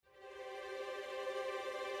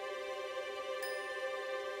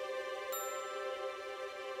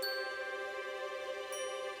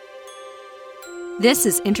This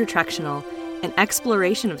is Intertrectional, an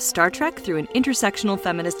exploration of Star Trek through an intersectional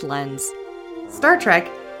feminist lens. Star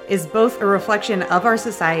Trek is both a reflection of our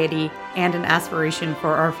society and an aspiration for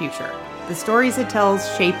our future. The stories it tells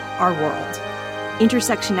shape our world.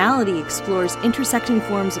 Intersectionality explores intersecting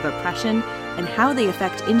forms of oppression and how they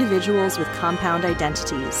affect individuals with compound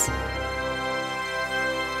identities.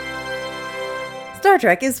 Star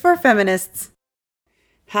Trek is for feminists.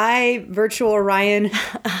 Hi, virtual Ryan.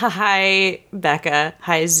 Hi, Becca.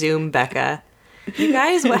 Hi, Zoom Becca. You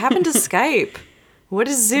guys, what happened to Skype? What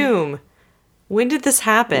is Zoom? When did this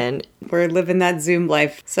happen? We're living that Zoom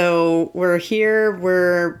life. So we're here,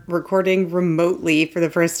 we're recording remotely for the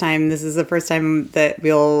first time. This is the first time that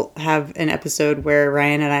we'll have an episode where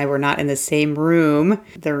Ryan and I were not in the same room.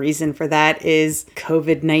 The reason for that is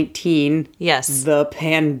COVID-19. Yes. The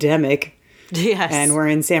pandemic. Yes. And we're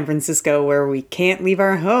in San Francisco where we can't leave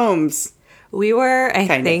our homes. We were, I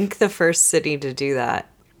think, the first city to do that.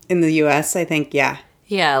 In the U.S., I think, yeah.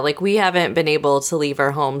 Yeah, like we haven't been able to leave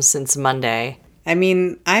our homes since Monday. I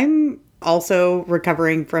mean, I'm also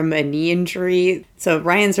recovering from a knee injury. So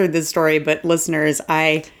Ryan's heard this story, but listeners,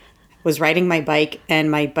 I was riding my bike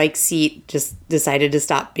and my bike seat just decided to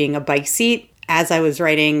stop being a bike seat as I was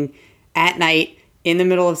riding at night in the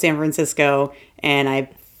middle of San Francisco, and I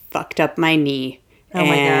fucked up my knee. Oh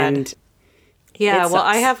my God. Yeah, well,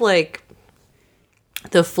 I have like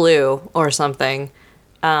the flu or something.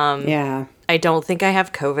 Yeah. I don't think I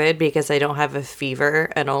have COVID because I don't have a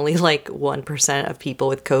fever, and only like 1% of people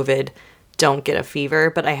with COVID don't get a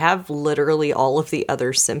fever, but I have literally all of the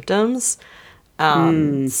other symptoms.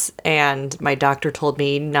 And my doctor told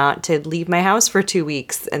me not to leave my house for 2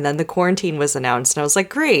 weeks, and then the quarantine was announced, and I was like,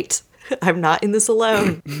 great, I'm not in this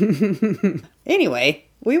alone. Anyway,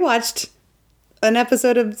 we watched an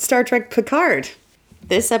episode of Star Trek Picard.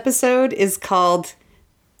 This episode is called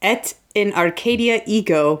Et in Arcadia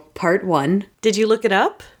Ego, Part 1. Did you look it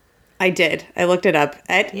up? I did. I looked it up.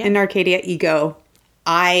 In Arcadia Ego.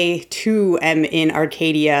 I, too, am in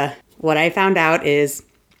Arcadia. What I found out is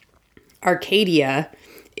Arcadia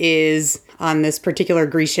is on this particular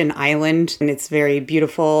Grecian island, and it's very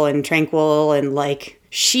beautiful and tranquil, and, like,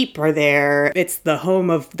 sheep are there. It's the home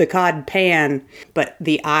of the god Pan, but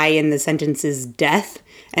the I in the sentence is death,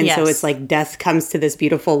 and so it's like death comes to this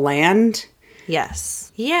beautiful land.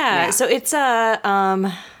 Yes. Yeah. So it's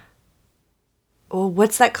a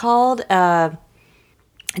what's that called?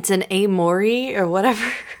 It's an amori or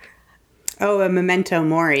whatever. Oh, a memento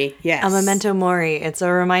mori. Yes. A memento mori. It's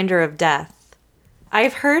a reminder of death.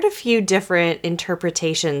 I've heard a few different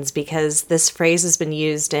interpretations because this phrase has been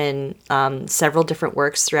used in several different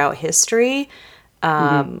works throughout history.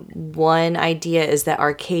 One idea is that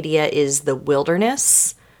Arcadia is the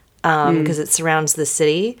wilderness because it surrounds the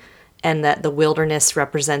city, and that the wilderness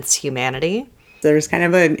represents humanity. There's kind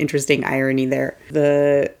of an interesting irony there.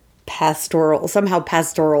 The somehow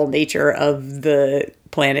pastoral nature of the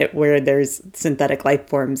planet where there's synthetic life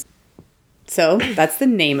forms. So that's the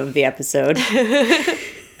name of the episode.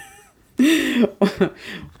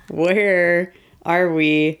 Where are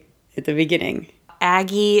we at the beginning?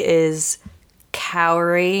 Aggie is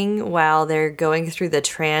cowering while they're going through the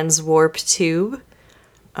transwarp tube.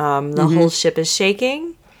 The whole ship is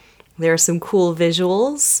shaking. There are some cool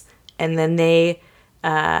visuals. And then they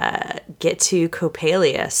get to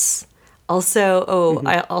Coppelius.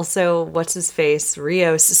 Also, what's his face?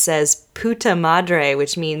 Rios says puta madre,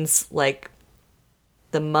 which means like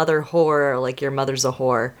the mother whore, like your mother's a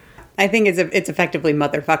whore. I think it's effectively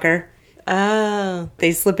motherfucker. Oh.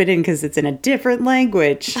 They slip it in because it's in a different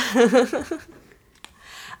language.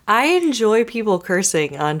 I enjoy people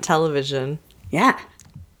cursing on television. Yeah,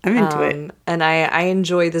 I'm into it. And I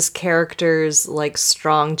enjoy this character's like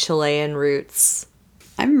strong Chilean roots.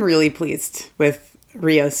 I'm really pleased with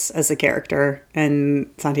Rios as a character and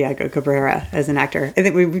Santiago Cabrera as an actor. I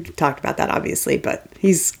think we've talked about that, obviously, but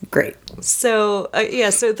he's great. So,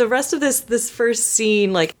 so the rest of this first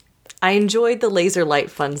scene, like, I enjoyed the laser light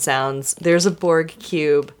fun sounds. There's a Borg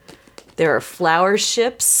cube. There are flower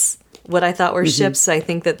ships, what I thought were ships. I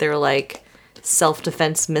think that they're, like,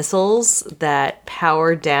 self-defense missiles that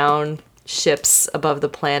power down ships above the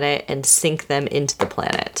planet and sink them into the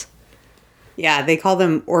planet. Yeah, they call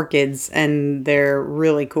them orchids, and they're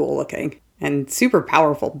really cool looking and super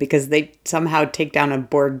powerful because they somehow take down a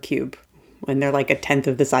Borg cube when they're like a tenth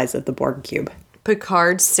of the size of the Borg cube.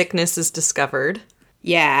 Picard's sickness is discovered.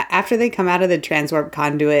 Yeah, after they come out of the transwarp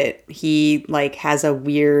conduit, he like has a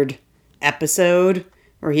weird episode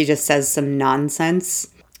where he just says some nonsense.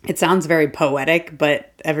 It sounds very poetic,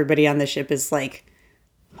 but everybody on the ship is like,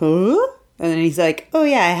 huh? And then he's like, oh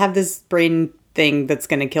yeah, I have this brain thing that's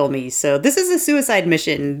going to kill me. So this is a suicide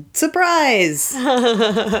mission. Surprise!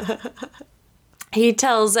 He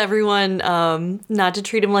tells everyone not to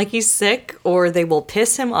treat him like he's sick or they will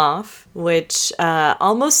piss him off, which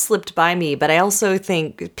almost slipped by me. But I also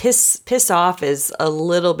think piss off is a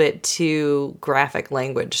little bit too graphic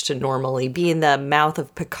language to normally be in the mouth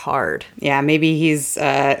of Picard. Yeah, maybe he's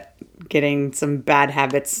getting some bad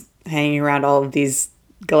habits hanging around all of these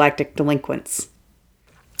galactic delinquents.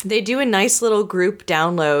 They do a nice little group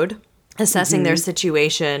download assessing their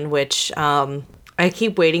situation, which... I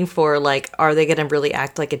keep waiting for, like, are they going to really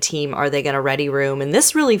act like a team? Are they going to ready room? And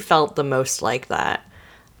this really felt the most like that.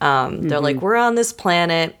 They're like, we're on this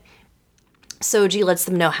planet. Soji lets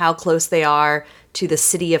them know how close they are to the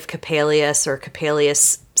city of Coppelius or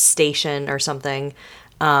Coppelius Station or something.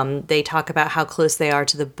 They talk about how close they are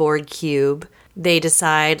to the Borg cube. They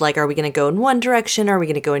decide, like, are we going to go in one direction? Or are we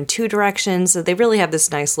going to go in two directions? So they really have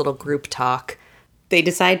this nice little group talk. They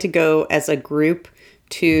decide to go as a group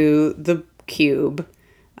to the cube,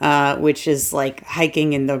 which is like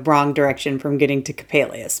hiking in the wrong direction from getting to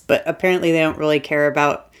Coppelius. But apparently they don't really care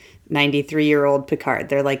about 93-year-old Picard.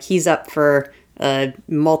 They're like, he's up for a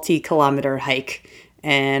multi-kilometer hike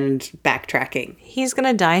and backtracking. He's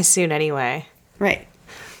gonna die soon anyway. Right.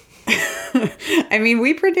 I mean,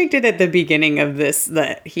 we predicted at the beginning of this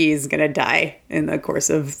that he's gonna die in the course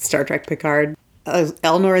of Star Trek Picard.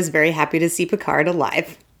 Elnor is very happy to see Picard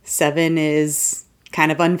alive. Seven is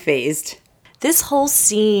kind of unfazed. This whole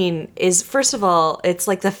scene is, first of all, it's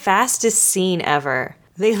like the fastest scene ever.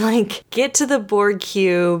 They like get to the Borg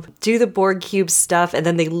cube, do the Borg cube stuff, and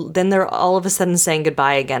then they're all of a sudden saying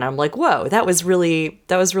goodbye again. I'm like, whoa, that was really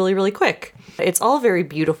quick. It's all very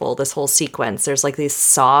beautiful, this whole sequence. There's like this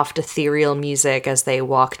soft, ethereal music as they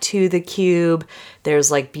walk to the cube.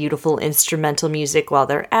 There's like beautiful instrumental music while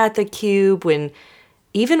they're at the cube.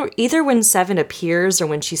 Either when Seven appears or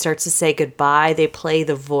when she starts to say goodbye, they play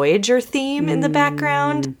the Voyager theme in the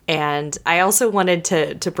background. And I also wanted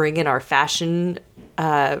to bring in our fashion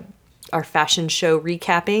show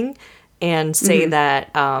recapping and say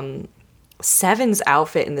that Seven's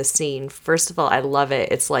outfit in the scene, first of all, I love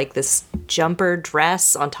it. It's like this jumper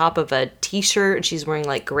dress on top of a t-shirt, and she's wearing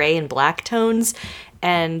like gray and black tones.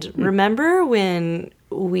 And remember when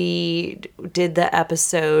we did the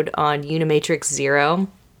episode on Unimatrix Zero,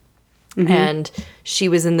 and she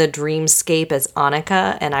was in the dreamscape as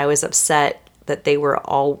Annika, and I was upset that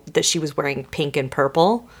that she was wearing pink and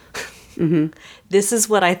purple. This is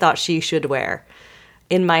what I thought she should wear.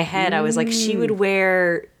 In my head, I was like, she would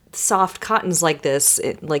wear soft cottons like this,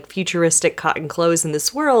 like futuristic cotton clothes in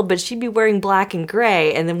this world, but she'd be wearing black and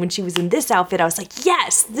gray. And then when she was in this outfit, I was like,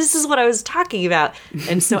 yes, this is what I was talking about.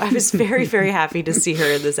 And so I was very, very happy to see her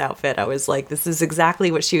in this outfit. I was like, this is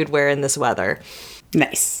exactly what she would wear in this weather.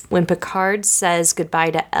 Nice. When Picard says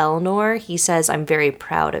goodbye to Elnor, he says, I'm very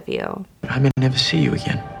proud of you. I may never see you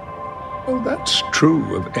again. Well, that's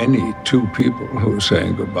true of any two people who are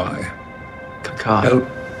saying goodbye. Picard.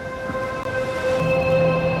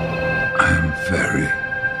 I'm very,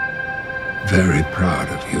 very proud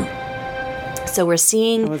of you. So we're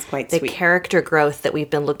seeing the sweet character growth that we've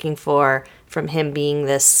been looking for from him being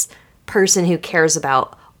this person who cares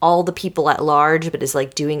about all the people at large, but is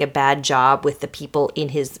like doing a bad job with the people in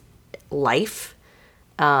his life,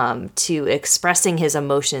 to expressing his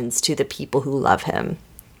emotions to the people who love him.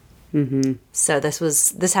 So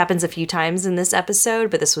this happens a few times in this episode,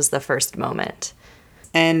 but this was the first moment.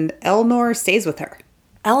 And Elnor stays with her.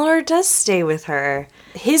 Elnor does stay with her.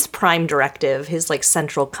 His prime directive, his like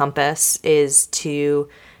central compass, is to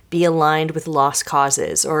be aligned with lost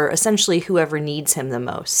causes, or essentially whoever needs him the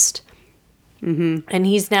most. And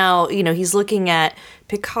he's now, he's looking at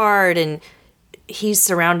Picard, and he's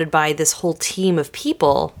surrounded by this whole team of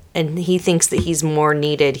people, and he thinks that he's more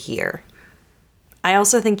needed here. I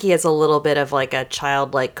also think he has a little bit of like a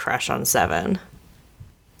childlike crush on Seven.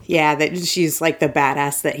 Yeah, that she's like the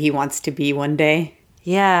badass that he wants to be one day.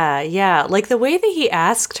 Yeah. Like the way that he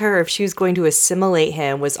asked her if she was going to assimilate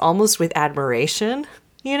him was almost with admiration,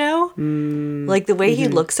 Like the way he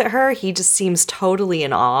looks at her, he just seems totally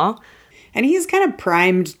in awe. And he's kind of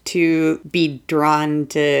primed to be drawn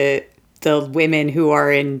to the women who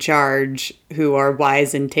are in charge, who are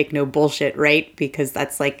wise and take no bullshit, right? Because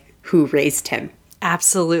that's like who raised him.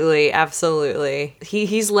 Absolutely.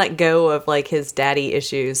 He's let go of like his daddy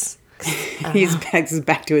issues. He's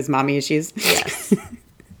back to his mommy issues. Yes.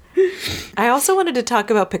 I also wanted to talk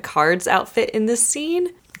about Picard's outfit in this scene.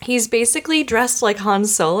 He's basically dressed like Han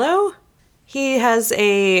Solo. He has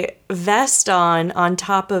a vest on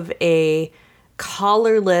top of a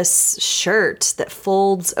collarless shirt that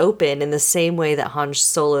folds open in the same way that Han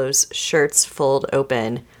Solo's shirts fold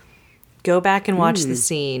open. Go back and watch the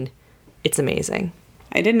scene. It's amazing.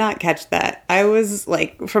 I did not catch that. I was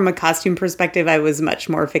like, from a costume perspective, I was much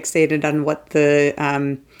more fixated on what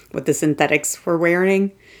the synthetics were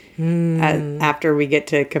wearing after we get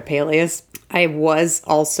to Coppelius. I was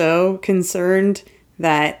also concerned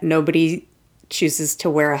that nobody chooses to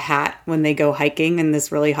wear a hat when they go hiking in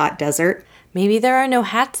this really hot desert. Maybe there are no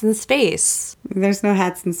hats in space. There's no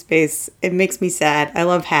hats in space. It makes me sad. I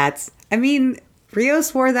love hats. I mean,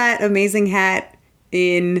 Rios wore that amazing hat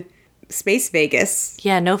in Space Vegas.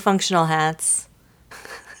 Yeah, no functional hats.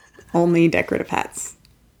 Only decorative hats.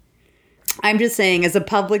 I'm just saying, as a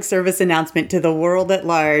public service announcement to the world at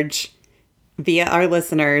large, via our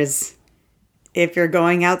listeners, if you're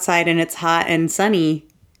going outside and it's hot and sunny,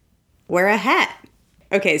 wear a hat.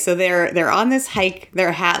 Okay, so they're on this hike.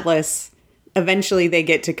 They're hatless. Eventually, they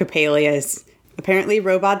get to Coppelius. Apparently,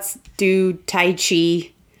 robots do Tai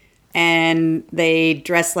Chi, and they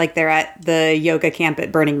dress like they're at the yoga camp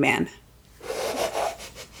at Burning Man.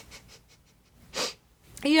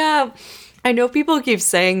 Yeah, I know people keep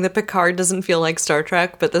saying that Picard doesn't feel like Star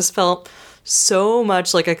Trek, but this felt so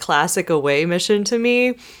much like a classic away mission to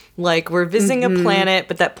me. Like, we're visiting a planet,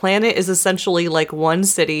 but that planet is essentially like one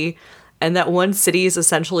city, and that one city is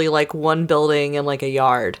essentially like one building and like a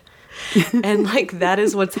yard. And like, that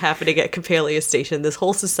is what's happening at Coppelius Station. This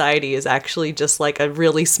whole society is actually just like a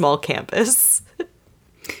really small campus.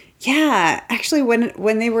 Yeah, actually,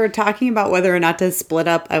 when they were talking about whether or not to split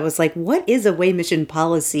up, I was like, what is away mission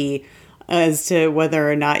policy as to whether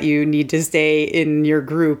or not you need to stay in your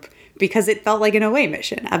group? Because it felt like an away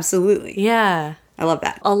mission. Absolutely. Yeah. I love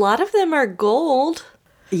that. A lot of them are gold.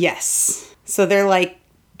 Yes. So they're like,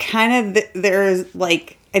 they're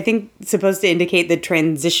like, I think supposed to indicate the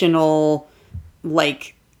transitional,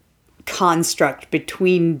 like, construct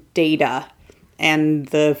between Data and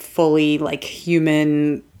the fully, like,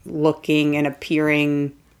 human looking and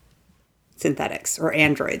appearing synthetics or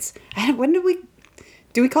androids. When do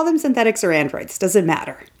we call them synthetics or androids? Doesn't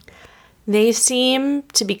matter. They seem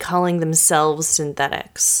to be calling themselves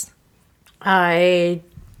synthetics. I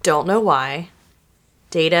don't know why.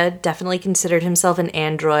 Data definitely considered himself an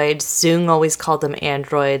android. Zung always called them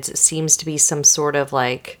androids. It seems to be some sort of,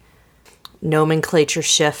 like, nomenclature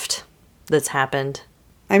shift that's happened.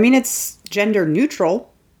 I mean, it's gender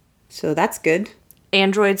neutral, so that's good.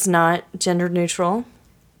 Android's not gender neutral.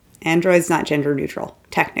 Android's not gender neutral,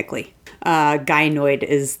 technically. Gynoid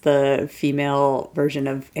is the female version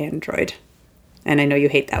of android. And I know you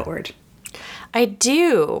hate that word. I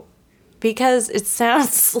do, because it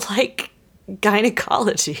sounds like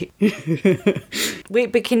gynecology.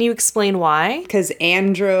 Wait, but can you explain why? Because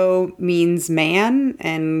andro means man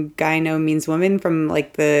and gyno means woman from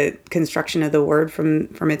like the construction of the word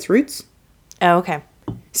from its roots. Oh, okay.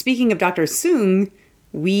 Speaking of Dr. Soong,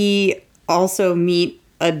 we also meet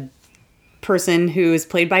a person who is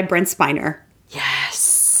played by Brent Spiner.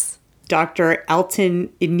 Yes. Dr.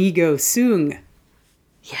 Alton Inigo Soong.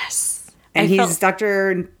 Yes. And he's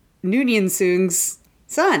Dr. Noonien Soong's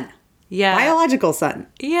son. Yeah. Biological son.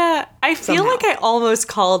 Yeah. I feel like I almost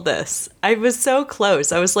called this. I was so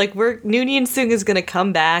close. I was like, Noonien Soong is going to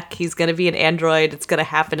come back. He's going to be an android. It's going to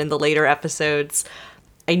happen in the later episodes.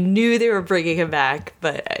 I knew they were bringing him back,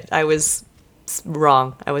 but I was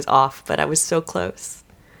wrong. I was off, but I was so close.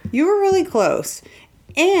 You were really close.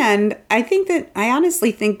 And I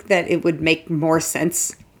honestly think that it would make more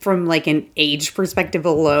sense from like an age perspective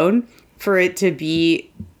alone for it to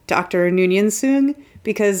be Dr. Noonien Soong,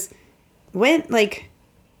 because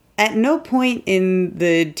at no point in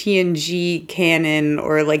the TNG canon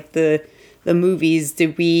or like the movies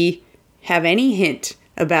did we have any hint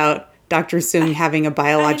about Dr. Soong having a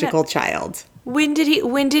biological child. When did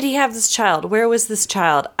he have this child? Where was this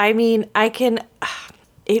child? I mean,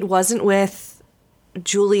 it wasn't with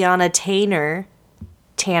Juliana Tamor.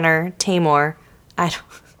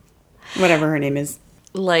 Whatever her name is.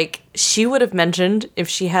 Like, she would have mentioned if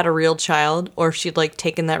she had a real child, or if she'd, like,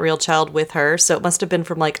 taken that real child with her. So it must have been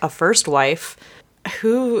from, like, a first wife.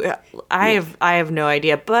 Who, I have no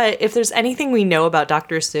idea. But if there's anything we know about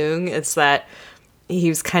Dr. Soong, it's that he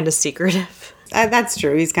was kind of secretive. That's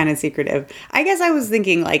true. He's kind of secretive. I guess I was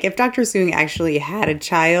thinking, like, if Dr. Soong actually had a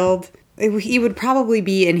child, he would probably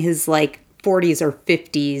be in his, like, 40s or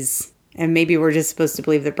 50s. And maybe we're just supposed to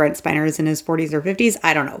believe that Brent Spiner is in his 40s or 50s.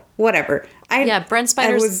 I don't know. Whatever. Brent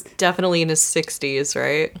Spiner's definitely in his 60s,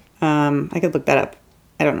 right? I could look that up.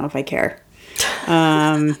 I don't know if I care.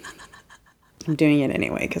 I'm doing it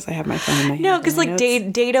anyway because I have my phone in my hand. No, because, like,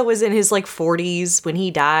 notes. Data was in his, like, 40s when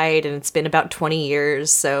he died, and it's been about 20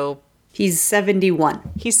 years, so... He's 71.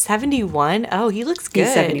 He's 71? Oh, he looks good.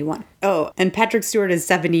 He's 71. Oh, and Patrick Stewart is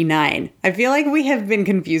 79. I feel like we have been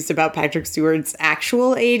confused about Patrick Stewart's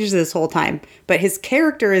actual age this whole time, but his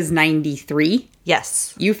character is 93.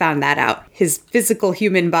 Yes. You found that out. His physical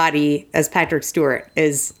human body as Patrick Stewart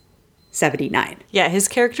is 79. Yeah, his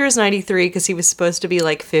character is 93 because he was supposed to be,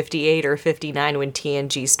 like, 58 or 59 when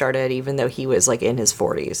TNG started, even though he was, like, in his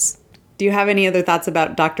 40s. Do you have any other thoughts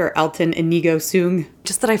about Dr. Elton Inigo Soong?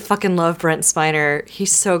 Just that I fucking love Brent Spiner.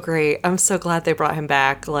 He's so great. I'm so glad they brought him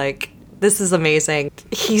back. Like, this is amazing.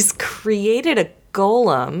 He's created a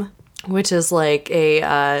golem, which is like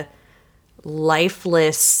a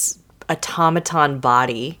lifeless automaton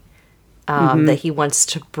body that he wants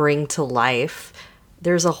to bring to life.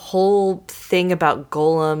 There's a whole thing about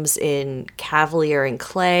golems in Cavalier and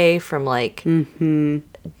Clay from, like,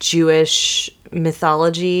 Jewish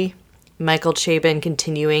mythology. Michael Chabon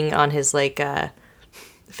continuing on his, like,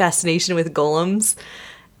 fascination with golems.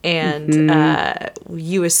 And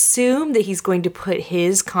you assume that he's going to put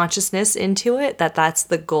his consciousness into it, that's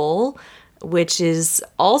the goal, which is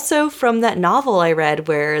also from that novel I read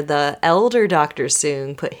where the elder Dr.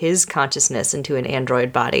 Soong put his consciousness into an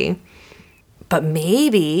android body. But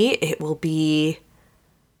maybe it will be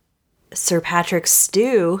Sir Patrick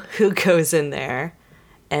Stew who goes in there.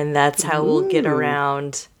 And that's how we'll get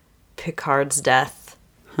around Picard's death.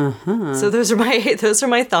 So those are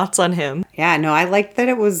my thoughts on him. Yeah, no, I liked that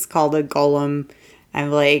it was called a golem. I'm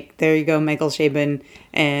like, there you go, Michael Chabon.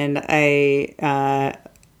 And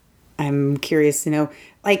I'm curious to know,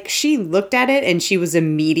 like, she looked at it and she was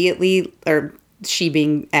immediately, or she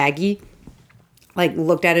being Aggie, like,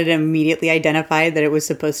 looked at it and immediately identified that it was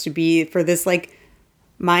supposed to be for this, like,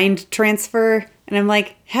 mind transfer. And I'm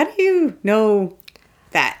like, how do you know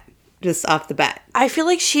that just off the bat? I feel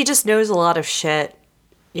like she just knows a lot of shit,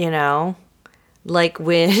 you know? Like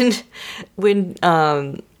when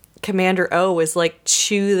Commander O was like,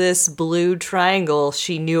 chew this blue triangle,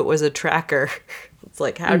 she knew it was a tracker. It's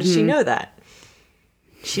like, how did she know that?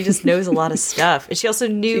 She just knows a lot of stuff. And she also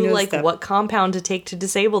knew, like, stuff. What compound to take to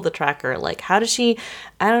disable the tracker. Like, how does she...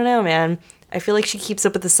 I don't know, man. I feel like she keeps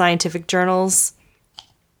up with the scientific journals.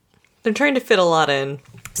 They're trying to fit a lot in.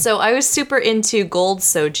 So I was super into Gold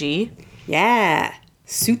Soji. Yeah.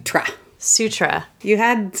 Sutra. You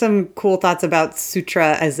had some cool thoughts about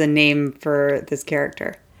Sutra as a name for this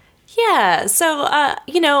character. Yeah. So,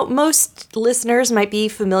 most listeners might be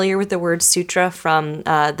familiar with the word sutra from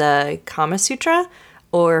the Kama Sutra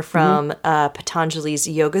or from Patanjali's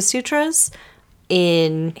Yoga Sutras.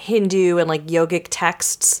 In Hindu and, like, yogic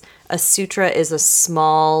texts, a sutra is a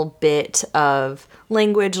small bit of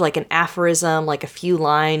language, like an aphorism, like a few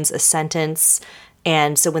lines, a sentence.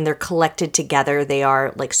 And so when they're collected together, they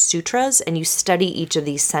are like sutras, and you study each of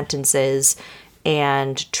these sentences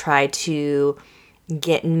and try to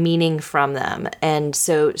get meaning from them. And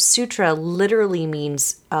so sutra literally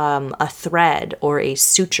means a thread or a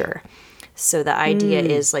suture. So the idea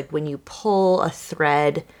is, like, when you pull a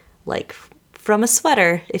thread, like from a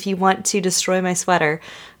sweater, if you want to destroy my sweater,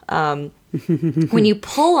 when you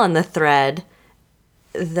pull on the thread,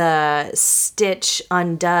 the stitch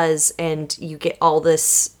undoes and you get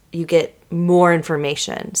you get more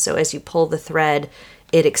information. So as you pull the thread,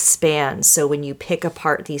 it expands. So when you pick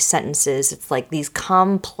apart these sentences, it's like these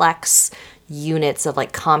complex units of,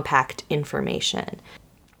 like, compact information.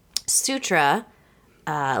 Sutra,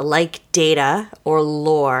 like data or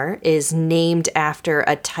lore, is named after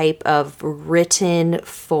a type of written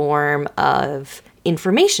form of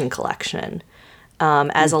information collection.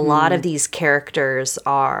 As a lot of these characters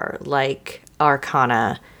are, like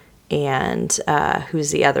Arcana and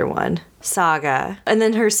who's the other one? Saga. And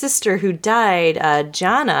then her sister who died,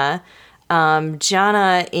 Jana.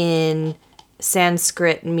 Jana in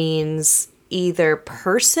Sanskrit means either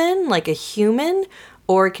person, like a human,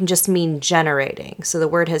 or it can just mean generating. So the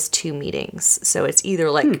word has two meanings. So it's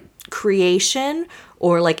either like creation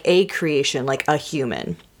or like a creation, like a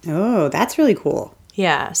human. Oh, that's really cool.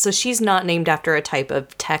 Yeah, so she's not named after a type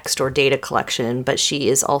of text or data collection, but she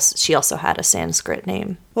also had a Sanskrit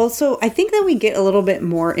name. Well, so I think that we get a little bit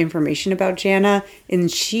more information about Jana, and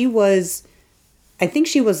I think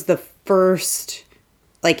she was the first,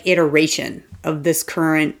 like, iteration of this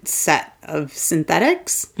current set of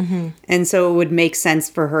synthetics. And so it would make sense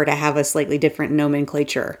for her to have a slightly different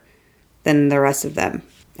nomenclature than the rest of them.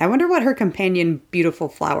 I wonder what her companion Beautiful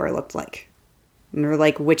Flower looked like. Or,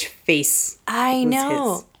 like, which face I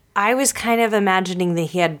know. His. I was kind of imagining that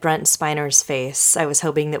he had Brent Spiner's face. I was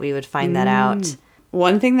hoping that we would find that out.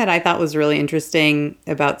 One thing that I thought was really interesting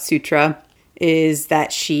about Sutra is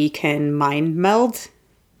that she can mind meld.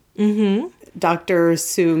 Mm-hmm. Dr.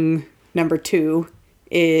 Sung #2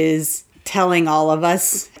 is telling all of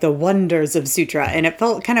us the wonders of Sutra. And it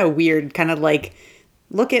felt kind of weird, kind of like,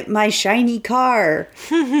 look at my shiny car.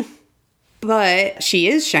 But she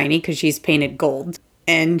is shiny because she's painted gold.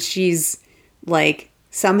 And she's, like,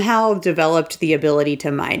 somehow developed the ability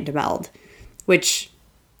to mind meld. Which,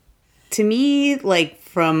 to me, like,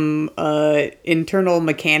 from internal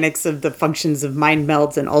mechanics of the functions of mind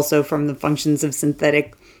melds and also from the functions of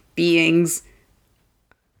synthetic beings,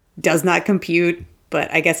 does not compute.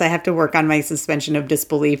 But I guess I have to work on my suspension of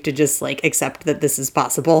disbelief to just, like, accept that this is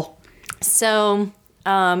possible. So,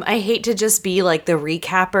 I hate to just be, like, the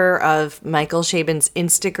recapper of Michael Chabon's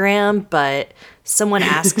Instagram, but someone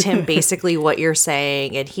asked him basically what you're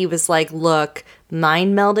saying, and he was like, look,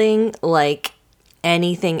 mind melding, like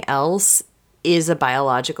anything else, is a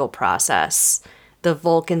biological process. The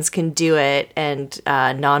Vulcans can do it, and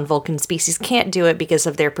non-Vulcan species can't do it because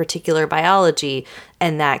of their particular biology,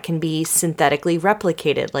 and that can be synthetically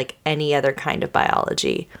replicated like any other kind of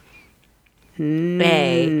biology.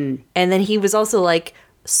 And then he was also like,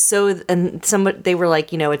 they were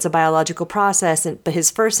like, you know, it's a biological process, but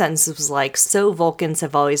his first sentence was like, so Vulcans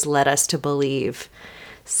have always led us to believe.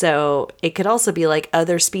 So it could also be like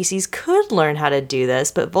other species could learn how to do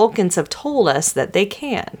this, but Vulcans have told us that they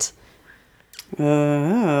can't.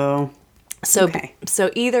 Oh. So, okay.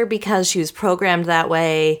 So either because she was programmed that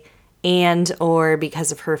way and or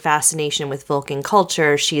because of her fascination with Vulcan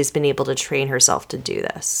culture, she has been able to train herself to do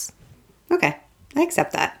this. Okay. I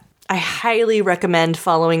accept that. I highly recommend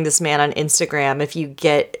following this man on Instagram if you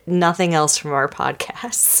get nothing else from our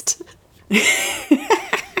podcast.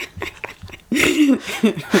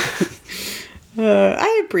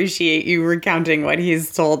 I appreciate you recounting what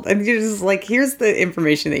he's told. And you're just like, here's the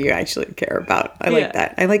information that you actually care about. I like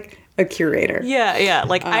that. I like a curator. Yeah.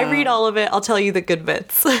 Like, I read all of it. I'll tell you the good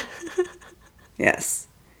bits. Yes.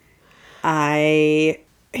 I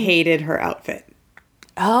hated her outfit.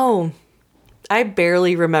 Oh, I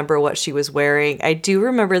barely remember what she was wearing. I do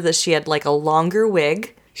remember that she had, like, a longer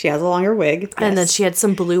wig. She has a longer wig. Yes. And then she had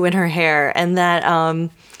some blue in her hair. And that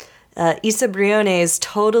Isa Briones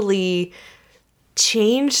totally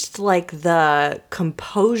changed, like, the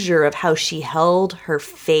composure of how she held her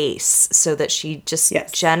face so that she just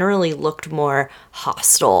generally looked more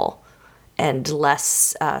hostile and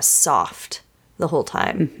less soft the whole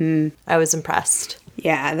time. Mm-hmm. I was impressed.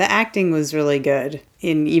 Yeah, the acting was really good,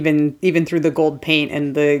 in even through the gold paint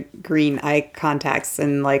and the green eye contacts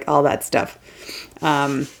and, like, all that stuff.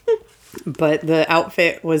 But the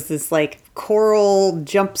outfit was this, like, coral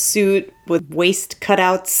jumpsuit with waist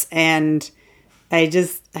cutouts, and I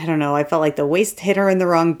don't know, I felt like the waist hit her in the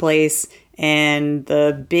wrong place, and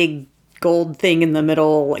the big gold thing in the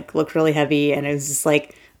middle, like, looked really heavy, and it was just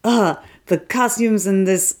like, the costumes in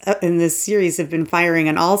this series have been firing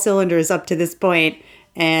on all cylinders up to this point,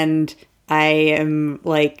 and I am,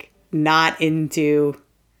 like, not into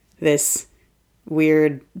this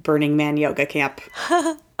weird Burning Man yoga camp.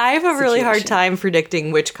 I have a really hard time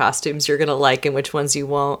predicting which costumes you're going to like and which ones you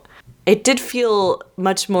won't. It did feel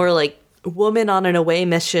much more like Woman on an Away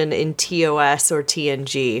Mission in TOS or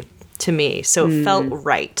TNG to me, so it felt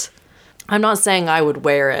right. I'm not saying I would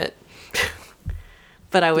wear it.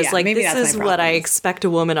 But I was like, this is what I expect a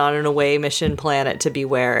woman on an away mission planet to be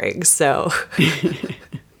wearing, so.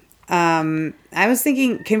 I was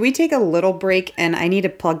thinking, can we take a little break? And I need to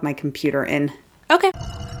plug my computer in. Okay.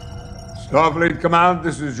 Starfleet Command,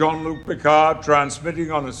 this is Jean-Luc Picard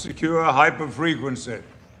transmitting on a secure hyperfrequency.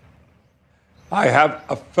 I have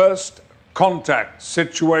a first contact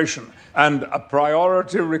situation and a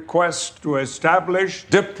priority request to establish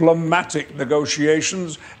diplomatic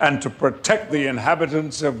negotiations and to protect the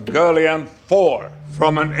inhabitants of Gurlian 4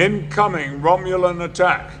 from an incoming Romulan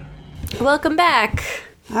attack. Welcome back.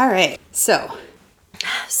 All right, so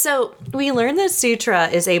we learned that Sutra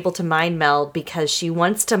is able to mind meld because she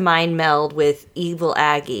wants to mind meld with evil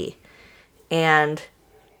Aggie. And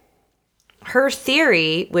her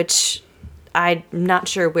theory, which I'm not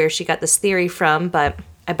sure where she got this theory from, but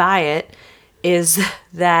I buy it, is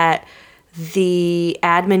that the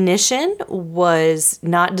admonition was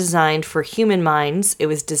not designed for human minds. It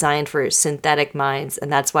was designed for synthetic minds,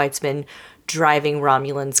 and that's why it's been driving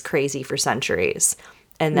Romulans crazy for centuries.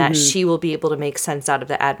 And that she will be able to make sense out of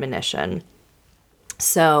the admonition.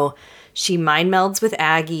 So she mind melds with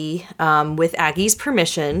Aggie, with Aggie's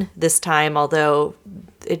permission this time, although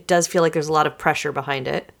it does feel like there's a lot of pressure behind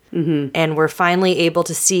it. Mm-hmm. And we're finally able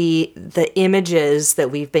to see the images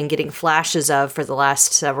that we've been getting flashes of for the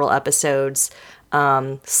last several episodes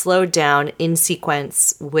slowed down in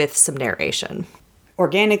sequence with some narration.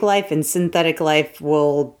 Organic life and synthetic life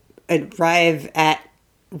will arrive at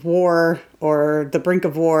war or the brink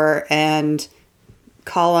of war and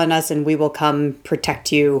call on us, and we will come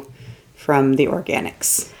protect you from the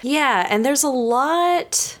organics. Yeah, and there's a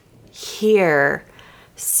lot here.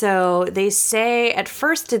 So they say at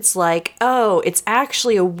first it's like, oh, it's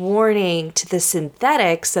actually a warning to the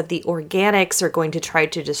synthetics that the organics are going to try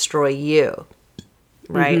to destroy you,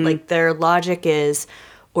 right? Like their logic is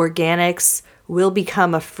organics will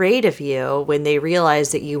become afraid of you when they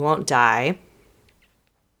realize that you won't die.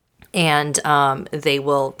 And they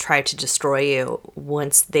will try to destroy you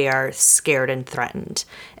once they are scared and threatened.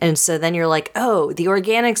 And so then you're like, oh, the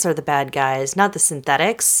organics are the bad guys, not the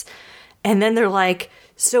synthetics. And then they're like,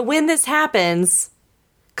 so when this happens,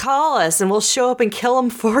 call us and we'll show up and kill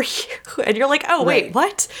them for you. And you're like, oh, wait, Right.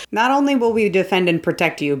 what? Not only will we defend and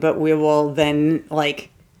protect you, but we will then,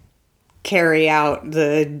 like, carry out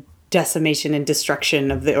the decimation and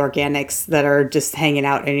destruction of the organics that are just hanging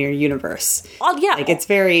out in your universe. Oh, yeah. Like, it's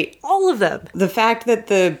very... all of them. The fact that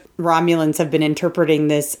the Romulans have been interpreting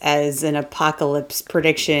this as an apocalypse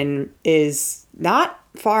prediction is not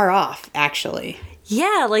far off, actually.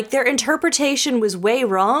 Yeah, like their interpretation was way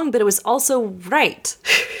wrong, but it was also right.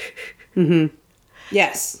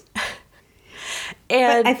 Yes.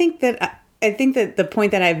 And But I think that the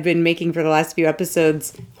point that I've been making for the last few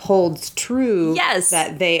episodes holds true. Yes.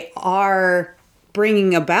 That they are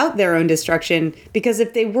bringing about their own destruction, because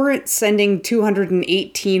if they weren't sending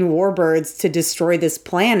 218 warbirds to destroy this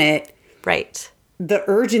planet, right. the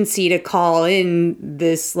urgency to call in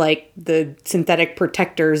this, like, the synthetic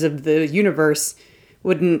protectors of the universe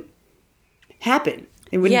wouldn't happen.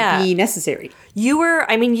 It wouldn't be necessary. You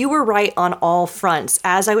were right on all fronts.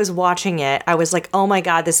 As I was watching it, I was like, oh my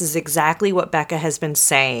God, this is exactly what Becca has been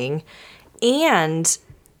saying. And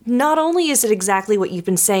not only is it exactly what you've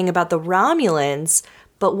been saying about the Romulans,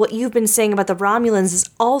 but what you've been saying about the Romulans is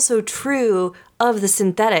also true of the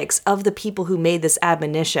synthetics, of the people who made this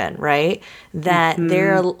admonition, right? That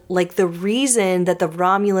they're like, the reason that the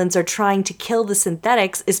Romulans are trying to kill the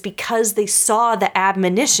synthetics is because they saw the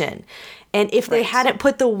admonition. And if they hadn't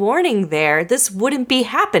put the warning there, this wouldn't be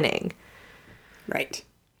happening. Right.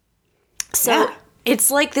 So it's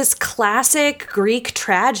like this classic Greek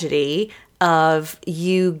tragedy of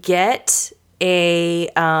you get a,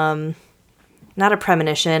 not a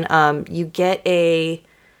premonition, you get a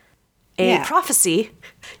prophecy.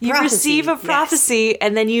 You receive a prophecy,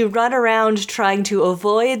 and then you run around trying to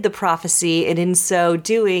avoid the prophecy, and in so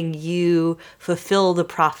doing, you fulfill the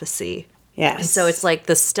prophecy. Yes. And so it's like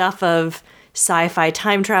the stuff of sci-fi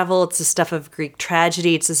time travel. It's the stuff of Greek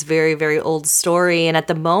tragedy. It's this very, very old story. And at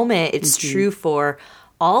the moment, it's true for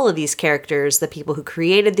all of these characters, the people who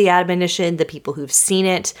created the admonition, the people who've seen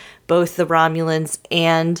it, both the Romulans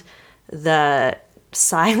and the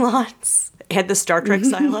Cylons. And the Star Trek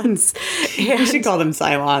Cylons. You should call them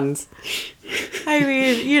Cylons. I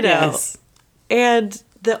mean, you know. Yes. And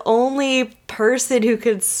the only person who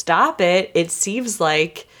could stop it, it seems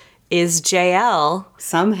like, is JL.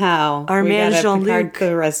 Somehow. Our man Picard Jean-Luc. to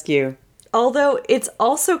the rescue. Although it's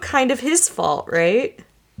also kind of his fault, right?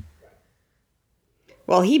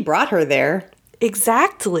 Well, he brought her there.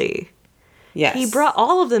 Exactly. Yes. He brought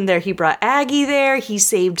all of them there. He brought Aggie there. He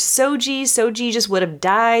saved Soji. Soji just would have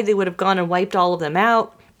died. They would have gone and wiped all of them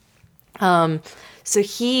out. So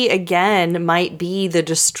he, again, might be the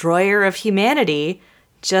destroyer of humanity,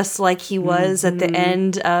 just like he was at the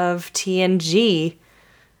end of TNG.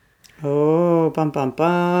 Oh, bum, bum,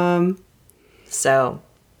 bum. So,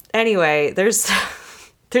 anyway, there's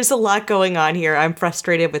a lot going on here. I'm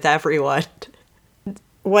frustrated with everyone.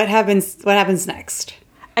 What happens next?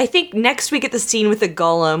 I think next we get the scene with the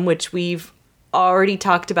Golem, which we've already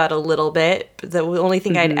talked about a little bit. The only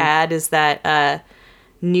thing I'd add is that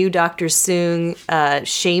new Dr. Soong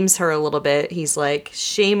shames her a little bit. He's like,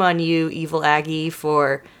 shame on you, evil Aggie,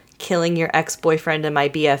 for killing your ex-boyfriend and my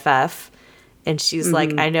BFF. And she's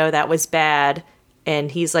like, I know that was bad.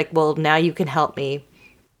 And he's like, well, now you can help me.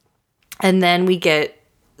 And then we get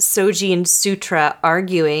Soji and Sutra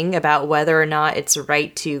arguing about whether or not it's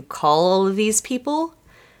right to call all of these people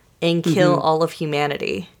and kill all of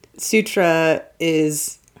humanity. Sutra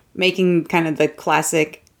is making kind of the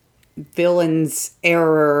classic villain's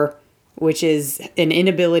error, which is an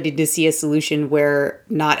inability to see a solution where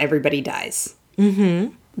not everybody dies.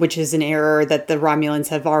 Mm-hmm. Which is an error that the Romulans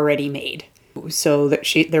have already made. So that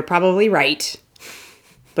they're probably right.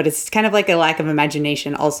 But it's kind of like a lack of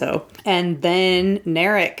imagination also. And then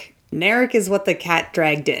Narek. Narek is what the cat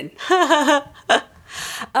dragged in.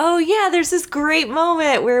 Oh, yeah, there's this great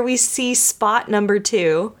moment where we see Spot number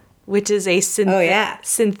 2, which is a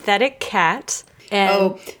synthetic cat.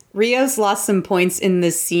 And Rios lost some points in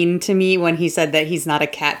this scene to me when he said that he's not a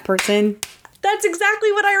cat person. That's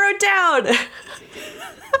exactly what I wrote down.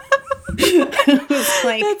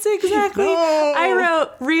 That's exactly. No. I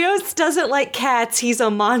wrote, Rios doesn't like cats. He's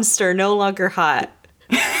a monster, no longer hot.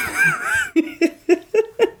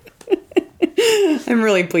 I'm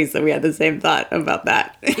really pleased that we had the same thought about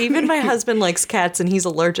that. Even my husband likes cats and he's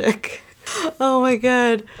allergic. Oh my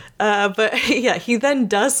god. But yeah, he then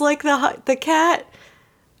does like the cat.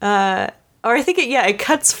 Or I think it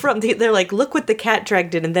cuts from they're like, look what the cat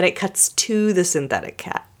dragged in, and then it cuts to the synthetic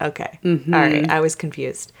cat. Okay. Mm-hmm. All right. I was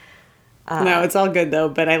confused. No, it's all good though,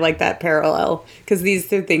 but I like that parallel because these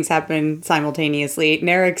two things happen simultaneously.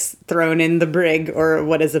 Nerek's thrown in the brig, or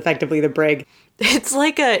what is effectively the brig. It's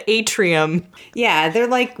like a atrium. Yeah, they're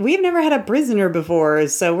like, we've never had a prisoner before,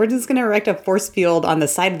 so we're just going to erect a force field on the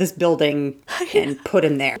side of this building and put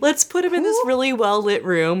him there. Let's put him in this really well-lit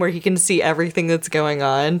room where he can see everything that's going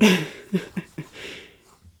on.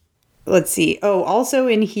 Let's see. Oh, also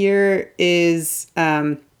in here is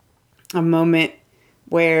a moment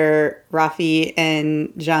where Raffi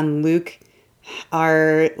and Jean-Luc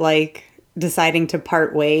are like deciding to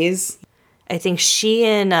part ways. I think she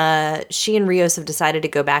and Rios have decided to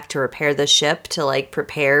go back to repair the ship to like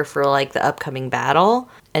prepare for like the upcoming battle.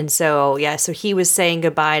 And so so he was saying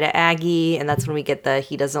goodbye to Aggie, and that's when we get the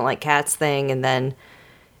he doesn't like cats thing. And then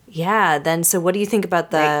so what do you think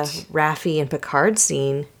about the Raffi and Picard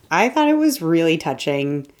scene? I thought it was really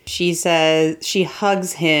touching. She says she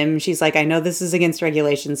hugs him. She's like, I know this is against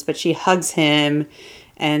regulations, but she hugs him,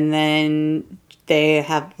 and then they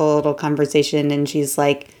have a little conversation, and she's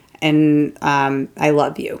like, and I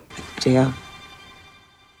love you. JL,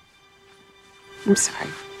 I'm sorry.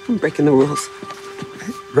 I'm breaking the rules.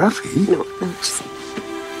 Raffi? No, just...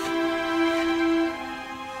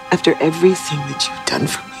 After everything that you've done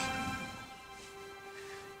for me,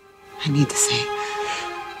 I need to say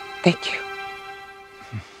thank you.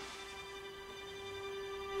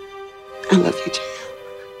 I love you, JL.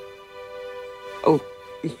 Oh,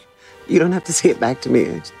 you don't have to say it back to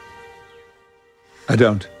me. I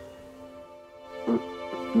don't.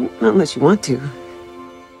 Not unless you want to.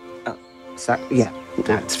 Oh, sorry. Yeah,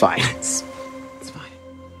 that's fine. It's fine.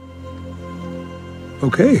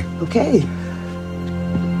 Okay. Okay.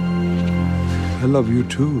 I love you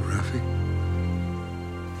too, Raffi.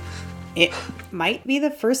 It might be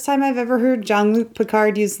the first time I've ever heard Jean-Luc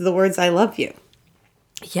Picard use the words I love you.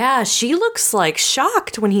 Yeah, she looks like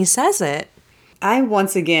shocked when he says it. I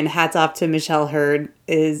once again, hats off to Michelle Hurd.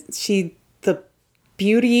 Is she the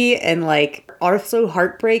beauty and like also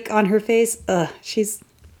heartbreak on her face? She's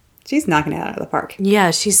knocking it out of the park.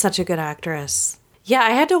 Yeah, she's such a good actress. Yeah,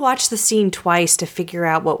 I had to watch the scene twice to figure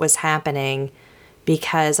out what was happening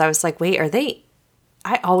because I was like, wait, are they...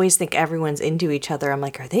 I always think everyone's into each other. I'm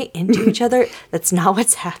like, are they into each other? That's not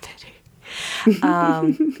what's happening.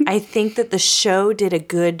 I think that the show did a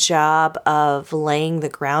good job of laying the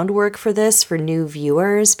groundwork for this for new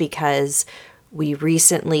viewers because we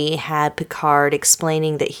recently had Picard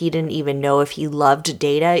explaining that he didn't even know if he loved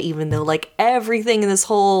Data, even though like everything in this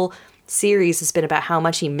whole series has been about how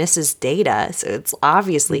much he misses Data. So it's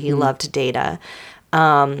obviously he loved Data.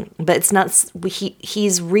 But it's not,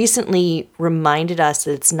 he's recently reminded us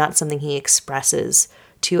that it's not something he expresses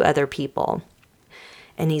to other people.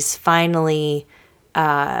 And he's finally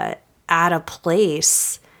at a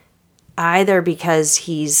place either because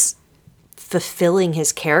he's fulfilling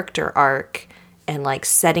his character arc and like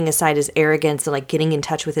setting aside his arrogance and like getting in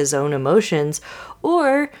touch with his own emotions,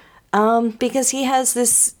 or because he has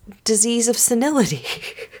this disease of senility.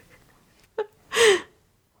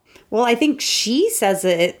 Well, I think she says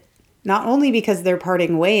it not only because they're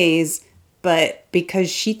parting ways, but because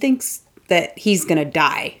she thinks that he's going to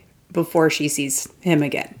die before she sees him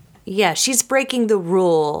again. Yeah, she's breaking the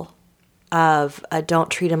rule of don't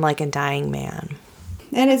treat him like a dying man.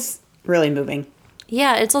 And it's really moving.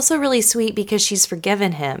 Yeah, it's also really sweet because she's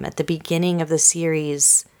forgiven him. At the beginning of the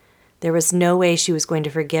series, there was no way she was going to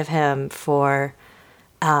forgive him for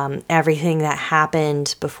everything that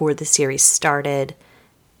happened before the series started.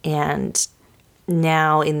 And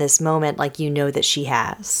now in this moment, like, you know that she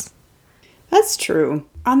has. That's true.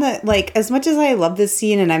 On the, like, as much as I love this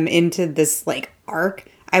scene and I'm into this, like, arc,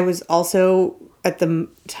 I was also, at the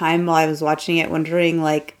time while I was watching it, wondering,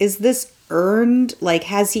 like, is this earned? Like,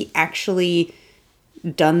 has he actually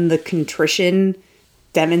done the contrition,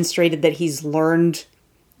 demonstrated that he's learned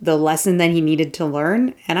the lesson that he needed to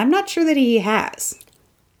learn? And I'm not sure that he has.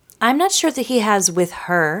 I'm not sure that he has with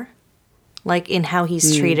her. like in how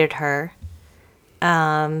he's treated her.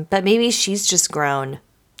 But maybe she's just grown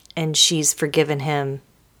and she's forgiven him.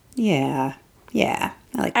 Yeah. Yeah.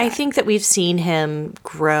 I like that. I think that we've seen him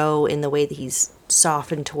grow in the way that he's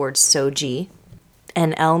softened towards Soji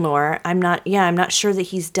and Elnor. I'm not sure that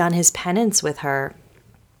he's done his penance with her.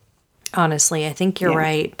 Honestly, I think you're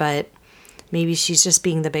right, but maybe she's just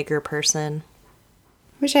being the bigger person.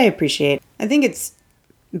 Which I appreciate. I think it's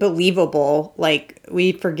believable. Like,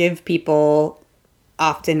 we forgive people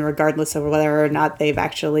often regardless of whether or not they've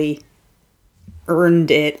actually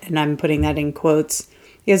earned it, and I'm putting that in quotes.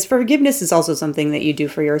 Because forgiveness is also something that you do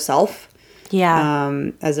for yourself.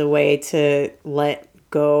 Yeah. As a way to let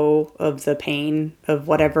go of the pain of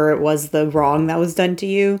whatever it was, the wrong that was done to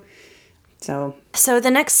you. So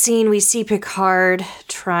the next scene, we see Picard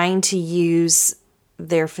trying to use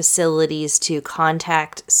their facilities to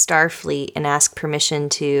contact Starfleet and ask permission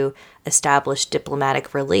to establish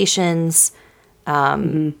diplomatic relations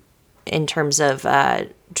in terms of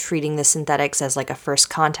treating the synthetics as like a first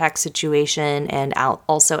contact situation, and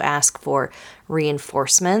also ask for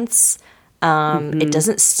reinforcements. It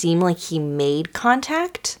doesn't seem like he made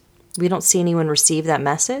contact. We don't see anyone receive that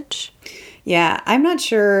message. yeah, I'm not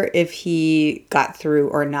sure if he got through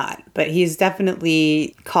or not, but he's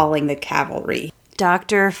definitely calling the cavalry.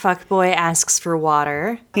 Dr. Fuckboy asks for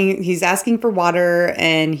water. He's asking for water,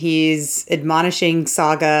 and he's admonishing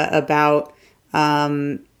Saga about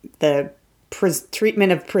the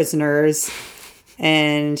treatment of prisoners.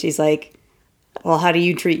 And she's like, well, how do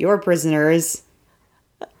you treat your prisoners,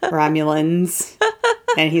 Romulans?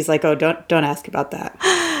 And he's like, oh, don't ask about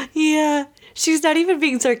that. Yeah. She's not even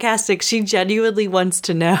being sarcastic. She genuinely wants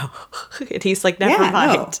to know. And he's like, never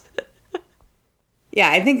mind. No. Yeah,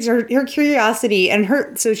 I think her curiosity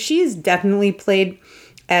and so she's definitely played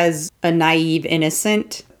as a naive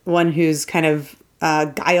innocent, one who's kind of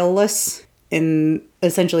guileless. In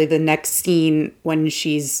essentially the next scene when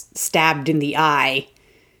she's stabbed in the eye,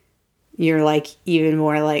 you're like even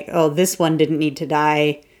more like, oh, this one didn't need to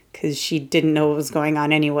die because she didn't know what was going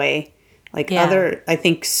on anyway. Like I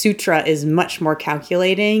think Sutra is much more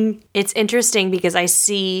calculating. It's interesting because I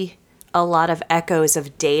see a lot of echoes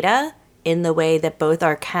of Data in the way that both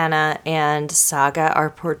Arcana and Saga are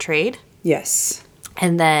portrayed. Yes.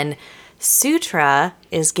 And then Sutra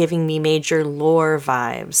is giving me major lore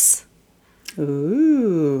vibes.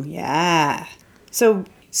 Ooh, yeah. So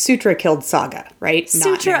Sutra killed Saga, right?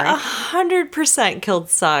 Sutra 100% killed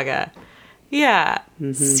Saga. Yeah.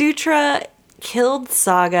 Sutra killed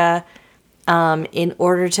Saga in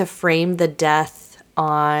order to frame the death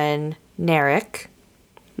on Narek.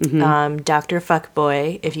 Dr.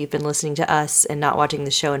 Fuckboy, if you've been listening to us and not watching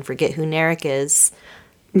the show and forget who Narek is,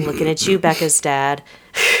 I'm looking at you, Becca's dad.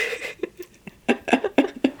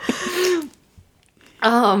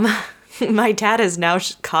 My dad is now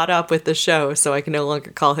caught up with the show, so I can no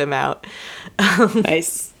longer call him out.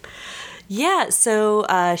 Nice. Yeah,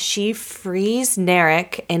 so she frees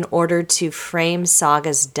Narek in order to frame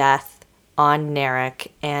Saga's death on Narek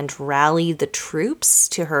and rally the troops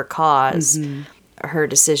to her cause. Her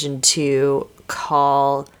decision to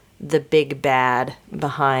call the big bad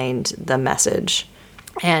behind the message.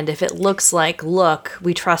 And if it looks like, look,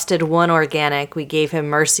 we trusted one organic, we gave him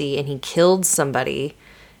mercy, and he killed somebody,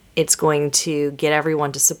 it's going to get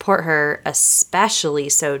everyone to support her, especially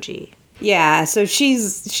Soji. Yeah, so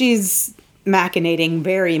she's machinating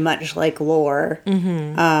very much like Lore.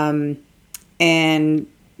 And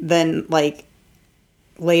then, like,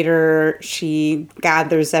 later she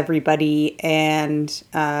gathers everybody and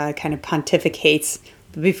kind of pontificates.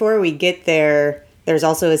 But before we get there, there's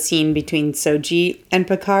also a scene between Soji and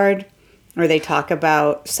Picard where they talk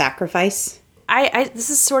about sacrifice.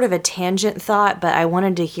 This is sort of a tangent thought, but I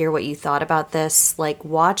wanted to hear what you thought about this. Like,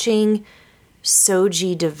 watching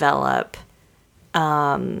Soji develop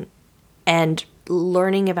and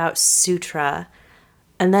learning about Sutra,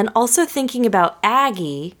 and then also thinking about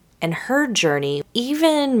Aggie and her journey.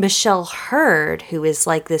 Even Michelle Hurd, who is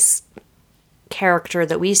like this character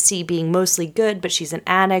that we see being mostly good, but she's an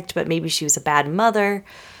addict, but maybe she was a bad mother.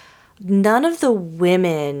 None of the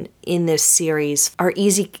women in this series are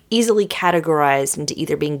easily categorized into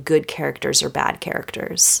either being good characters or bad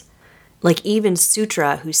characters. Like, even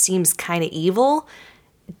Sutra, who seems kind of evil,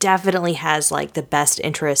 definitely has like the best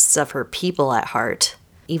interests of her people at heart.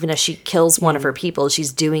 Even if she kills one of her people,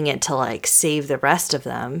 she's doing it to like save the rest of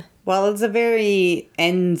them. Well, it's a very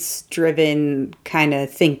ends-driven kind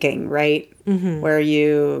of thinking, right? Where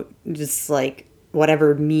you just like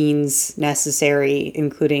whatever means necessary,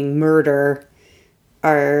 including murder,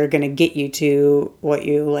 are going to get you to what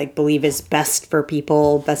you like believe is best for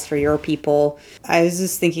people, best for your people. I was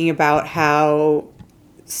just thinking about how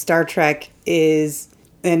Star Trek is,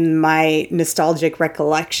 in my nostalgic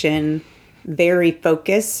recollection, very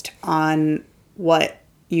focused on what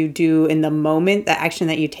you do in the moment, the action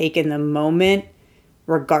that you take in the moment,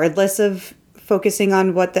 regardless of focusing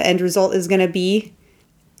on what the end result is going to be.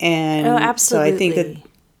 And absolutely. So I think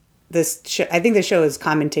that the show is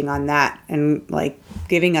commenting on that and like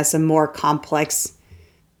giving us a more complex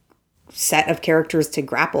set of characters to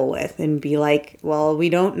grapple with and be like, well, we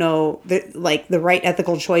don't know that, like, the right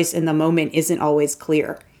ethical choice in the moment isn't always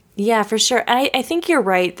clear. Yeah, for sure. I think you're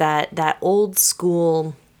right that old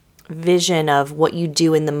school vision of what you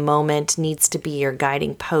do in the moment needs to be your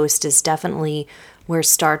guiding post is definitely where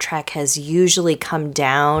Star Trek has usually come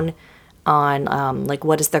down on like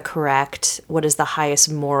what is the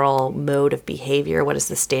highest moral mode of behavior, what is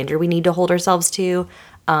the standard we need to hold ourselves to,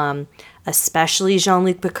 especially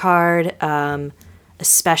Jean-Luc Picard,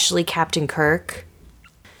 especially Captain Kirk.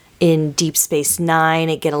 In Deep Space Nine,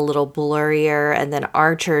 it get a little blurrier, and then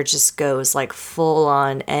Archer just goes like full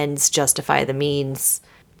on ends justify the means.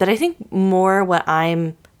 But I think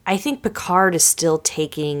I think Picard is still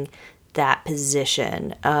taking that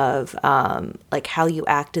position of like how you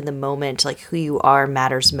act in the moment, like who you are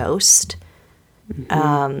matters most.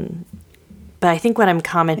 Mm-hmm. But I think what I'm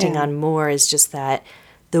commenting on more is just that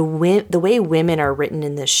the way women are written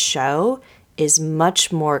in this show is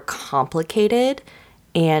much more complicated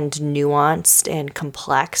and nuanced and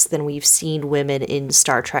complex than we've seen women in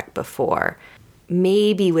Star Trek before.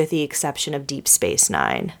 Maybe with the exception of Deep Space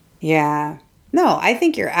Nine. Yeah. No, I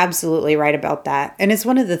think you're absolutely right about that. And it's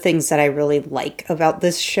one of the things that I really like about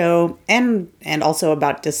this show and also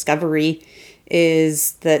about Discovery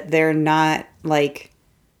is that they're not like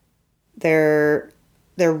they're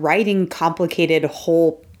writing complicated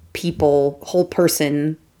whole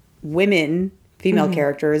person, women, female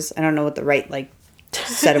characters. I don't know what the right like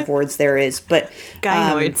set of words there is, but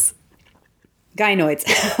gynoids. Gynoids.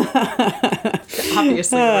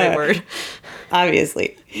 Obviously the right word.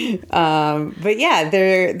 Obviously. But yeah,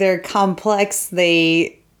 they're complex.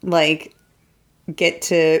 They like get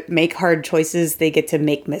to make hard choices. They get to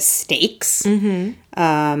make mistakes. Mm-hmm.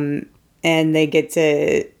 And they get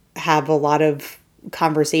to have a lot of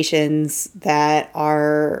conversations that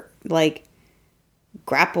are like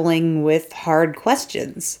grappling with hard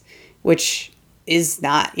questions, which is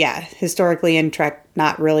not, historically in Trek,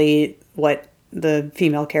 not really what the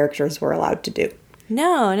female characters were allowed to do.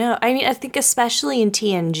 No. I mean, I think especially in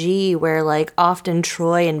TNG, where like often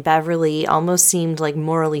Troy and Beverly almost seemed like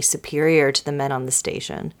morally superior to the men on the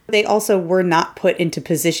station. They also were not put into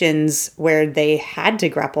positions where they had to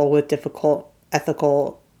grapple with difficult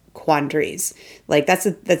ethical quandaries. Like that's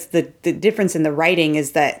the difference in the writing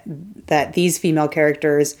is that these female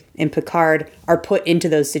characters in Picard are put into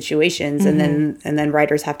those situations, and then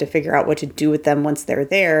writers have to figure out what to do with them once they're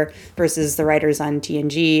there, versus the writers on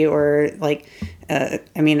TNG or like I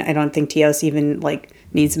mean, I don't think TOS even like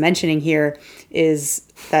needs mentioning here is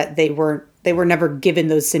that they were never given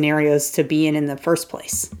those scenarios to be in the first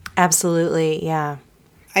place. Absolutely, yeah.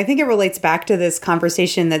 I think it relates back to this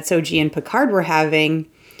conversation that Soji and Picard were having,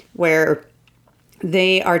 where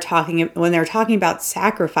they are talking about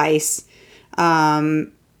sacrifice.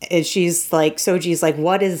 And she's like, Soji's like,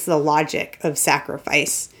 what is the logic of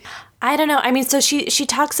sacrifice? I don't know. I mean, so she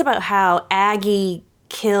talks about how Aggie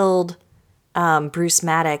killed Bruce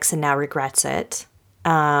Maddox and now regrets it.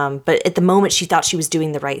 But at the moment, she thought she was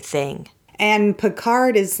doing the right thing. And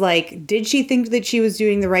Picard is like, did she think that she was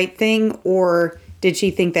doing the right thing, or did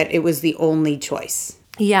she think that it was the only choice?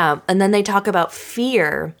 Yeah. And then they talk about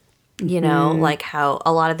fear, you know, like how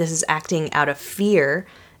a lot of this is acting out of fear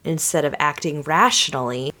instead of acting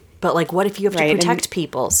rationally. But like, what if you have to protect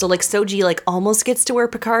people? So like Soji like almost gets to where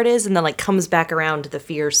Picard is and then like comes back around to the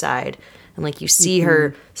fear side. And like you see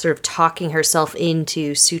her sort of talking herself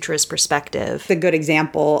into Sutra's perspective. It's a good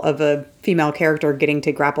example of a female character getting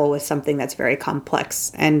to grapple with something that's very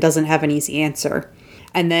complex and doesn't have an easy answer.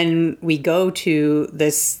 And then we go to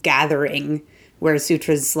this gathering where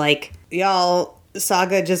Sutra's like, y'all,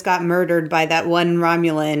 Saga just got murdered by that one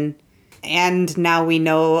Romulan. And now we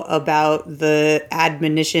know about the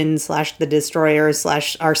admonition / the destroyer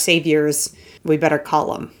 / our saviors. We better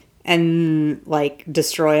call them. And like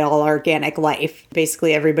destroy all organic life.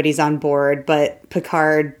 Basically everybody's on board, but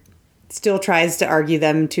Picard still tries to argue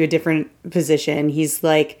them to a different position. He's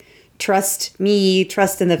like, trust me,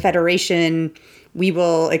 trust in the Federation. we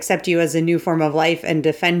will accept you as a new form of life and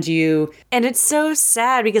defend you. And it's so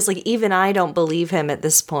sad because, like, even I don't believe him at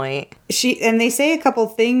this point. And they say a couple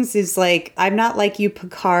things is like, I'm not like you,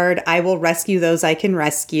 Picard. I will rescue those I can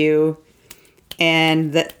rescue.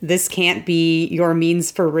 And that this can't be your means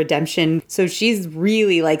for redemption. So she's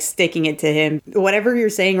really like sticking it to him. Whatever you're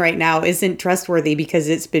saying right now isn't trustworthy because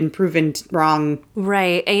it's been proven wrong.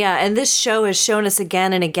 Right. Yeah. And this show has shown us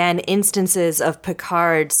again and again instances of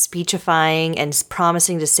Picard speechifying and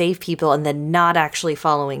promising to save people and then not actually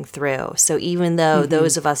following through. So even though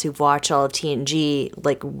those of us who've watched all of TNG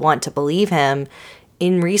like want to believe him,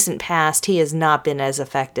 in recent past, he has not been as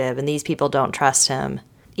effective and these people don't trust him.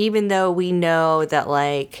 Even though we know that,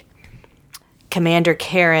 like, Commander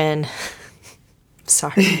Karen...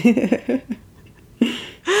 sorry.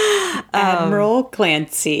 Admiral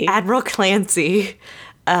Clancy. Admiral Clancy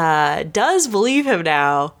does believe him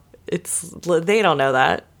now. They don't know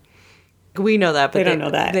that. We know that, but they don't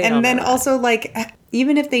know that. And then also, like,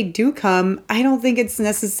 even if they do come, I don't think it's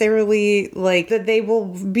necessarily, like, that they will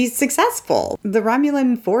be successful. The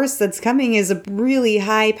Romulan force that's coming is a really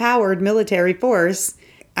high-powered military force.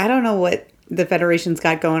 I don't know what the Federation's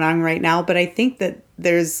got going on right now, but I think that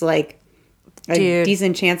there's, like, a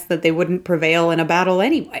decent chance that they wouldn't prevail in a battle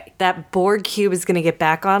anyway. That Borg cube is going to get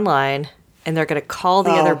back online, and they're going to call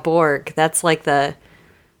the other Borg. That's like the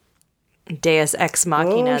Deus Ex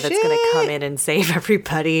Machina that's going to come in and save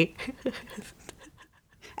everybody.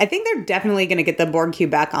 I think they're definitely going to get the Borg cube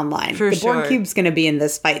back online. The Borg cube's going to be in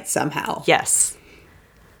this fight somehow. Yes.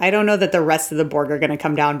 I don't know that the rest of the Borg are going to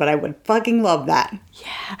come down, but I would fucking love that.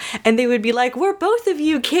 Yeah. And they would be like, we're both of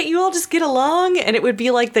you. Can't you all just get along? And it would be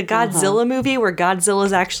like the Godzilla movie where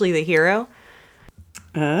Godzilla's actually the hero.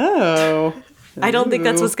 Oh. I don't think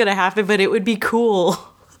that's what's going to happen, but it would be cool.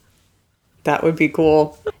 That would be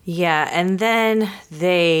cool. Yeah. And then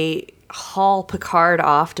they haul Picard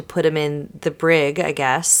off to put him in the brig, I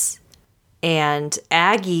guess. And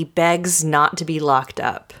Aggie begs not to be locked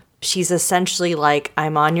up. She's essentially like,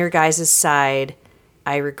 I'm on your guys' side.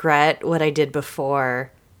 I regret what I did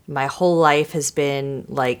before. My whole life has been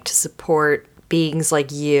like to support beings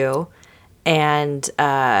like you. And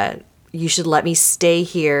you should let me stay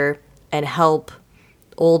here and help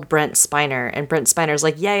old Brent Spiner. And Brent Spiner's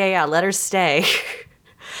like, yeah, let her stay.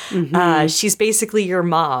 She's basically your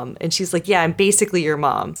mom. And she's like, yeah, I'm basically your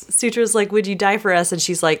mom. Sutra's like, would you die for us? And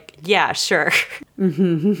she's like, yeah, sure.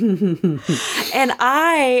 And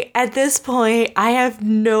at this point, I have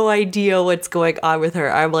no idea what's going on with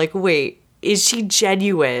her. I'm like, wait, is she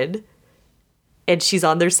genuine? And she's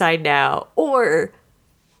on their side now? Or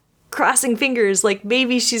crossing fingers, like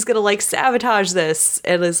maybe she's gonna like sabotage this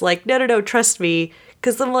and is like, no, trust me.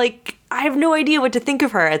 Because I'm like, I have no idea what to think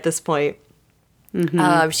of her at this point.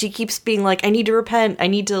 She keeps being like, I need to repent. I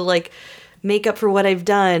need to like make up for what I've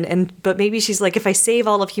done. But maybe she's like, if I save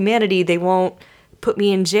all of humanity, they won't put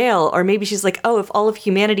me in jail. Or maybe she's like, oh, if all of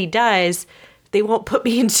humanity dies, they won't put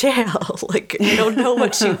me in jail. Like, I don't know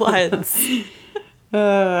what she wants.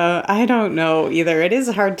 I don't know either. It is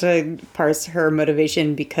hard to parse her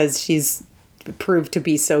motivation because she's proved to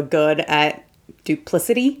be so good at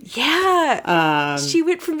duplicity. Yeah. She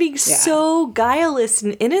went from being so guileless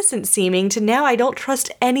and innocent seeming to now I don't trust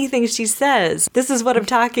anything she says. This is what I'm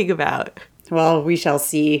talking about. Well, we shall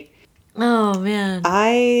see. Oh, man.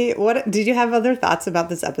 What did you have other thoughts about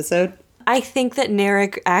this episode? I think that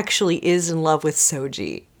Narek actually is in love with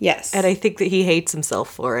Soji. Yes. And I think that he hates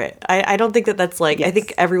himself for it. I don't think that that's like, yes. I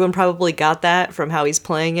think everyone probably got that from how he's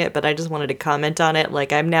playing it, but I just wanted to comment on it.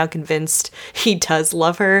 Like, I'm now convinced he does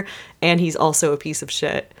love her, and he's also a piece of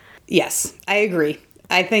shit. Yes, I agree.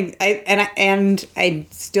 I think, I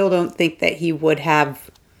still don't think that he would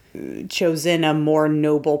have chosen a more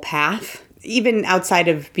noble path, even outside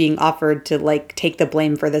of being offered to, like, take the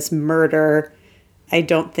blame for this murder. I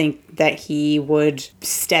don't think that he would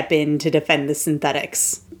step in to defend the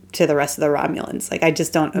synthetics to the rest of the Romulans. Like, I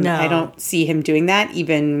just don't, I don't see him doing that,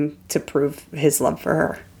 even to prove his love for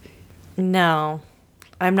her. No.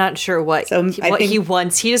 I'm not sure what he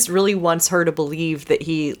wants. He just really wants her to believe that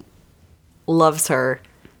he loves her,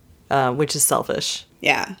 which is selfish.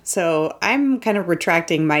 Yeah. So I'm kind of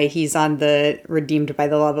retracting my he's on the redeemed by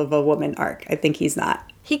the love of a woman arc. I think he's not.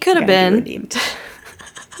 He could have been redeemed.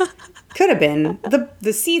 Could have been.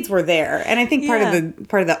 The seeds were there, and I think part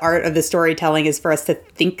of the art of the storytelling is for us to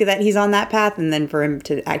think that he's on that path, and then for him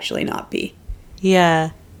to actually not be.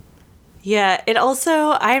 Yeah. It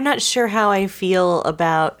also, I'm not sure how I feel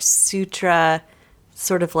about Sutra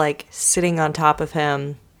sort of like sitting on top of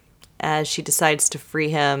him as she decides to free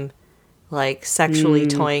him, like sexually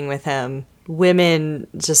toying with him. women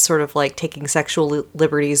just sort of like taking sexual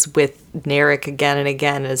liberties with Narek again and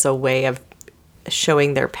again as a way of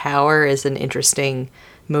showing their power is an interesting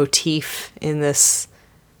motif in this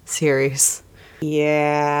series.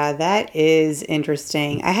 Yeah, that is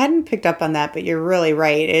interesting. I hadn't picked up on that, but you're really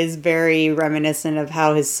right. It is very reminiscent of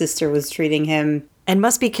how his sister was treating him. And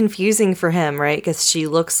must be confusing for him, right? Because she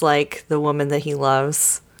looks like the woman that he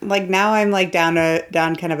loves. Like now I'm like down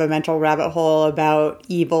kind of a mental rabbit hole about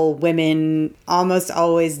evil women almost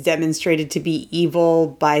always demonstrated to be evil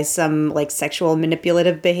by some like sexual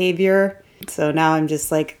manipulative behavior. So now I'm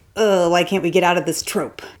just like, ugh, why can't we get out of this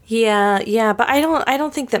trope? Yeah, but I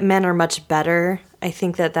don't think that men are much better. I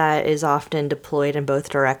think that is often deployed in both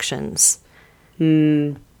directions.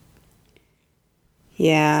 Yeah.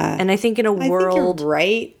 And I think in a world, think you're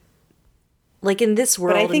right. Like in this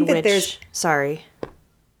world, but I think in that which, sorry,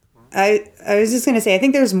 I was just going to say, I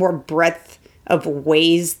think there's more breadth of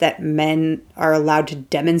ways that men are allowed to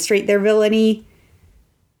demonstrate their villainy.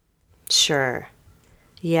 Sure.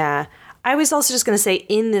 Yeah. I was also just going to say,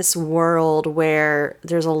 in this world where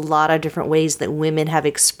there's a lot of different ways that women have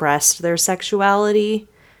expressed their sexuality,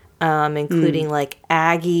 including like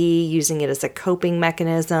Aggie using it as a coping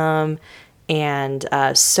mechanism, and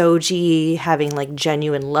Soji having like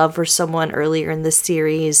genuine love for someone earlier in the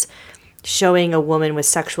series, showing a woman with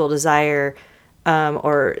sexual desire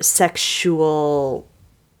or sexual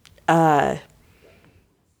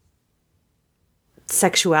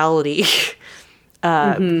sexuality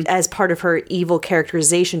as part of her evil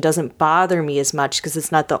characterization doesn't bother me as much because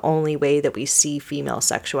it's not the only way that we see female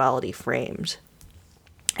sexuality framed.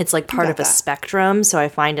 It's like part of a spectrum, so I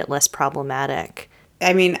find it less problematic.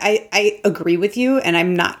 I mean, I agree with you, and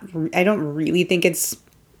I don't really think it's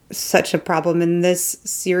such a problem in this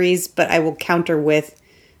series, but I will counter with,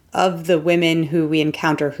 of the women who we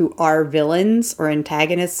encounter who are villains or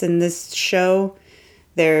antagonists in this show,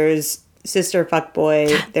 there's Sister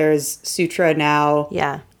Fuckboy, there's Sutra now.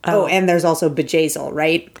 Yeah. Oh, and there's also Bjayzl,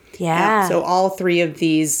 right? Yeah. So all three of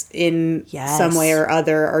these, in some way or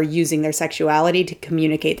other, are using their sexuality to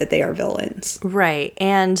communicate that they are villains. Right.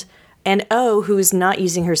 And O, who is not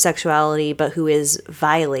using her sexuality, but who is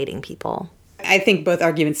violating people. I think both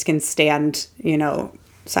arguments can stand,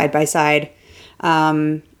 side by side.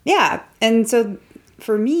 Yeah. And so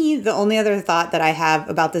for me, the only other thought that I have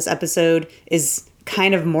about this episode is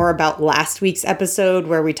kind of more about last week's episode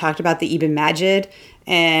where we talked about the Ibn Majid.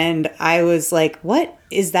 And I was like, what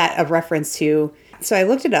is that a reference to? So I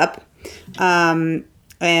looked it up. And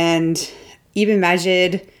Ibn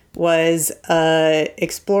Majid was an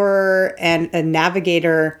explorer and a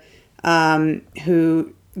navigator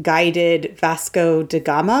who guided Vasco da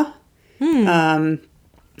Gama.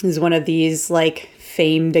 Who's one of these like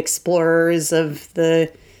famed explorers of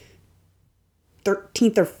the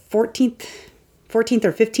 13th or 14th or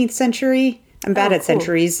 15th century. I'm bad at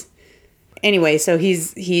centuries. Anyway, so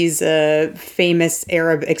he's a famous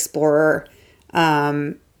Arab explorer.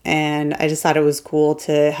 And I just thought it was cool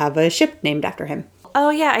to have a ship named after him. Oh,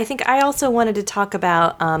 yeah. I think I also wanted to talk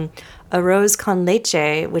about arroz con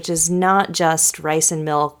leche, which is not just rice and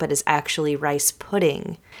milk, but is actually rice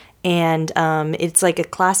pudding. And it's like a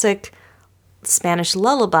classic Spanish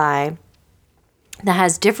lullaby that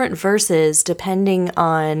has different verses depending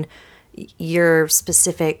on your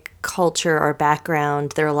specific culture or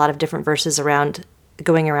background. There are a lot of different verses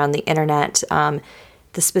going around the internet.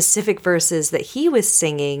 The specific verses that he was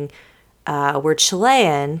singing were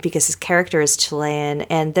Chilean because his character is Chilean.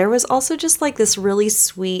 And there was also just like this really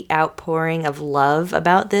sweet outpouring of love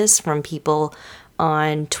about this from people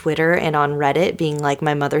on Twitter and on Reddit being like,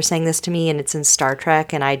 my mother sang this to me and it's in Star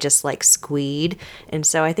Trek and I just like squeed. And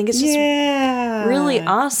so I think it's just really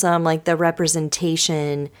awesome, like the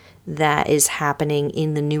representation that is happening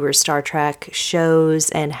in the newer Star Trek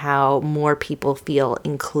shows and how more people feel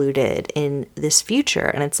included in this future.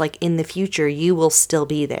 And it's like, in the future, you will still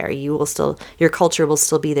be there. Your culture will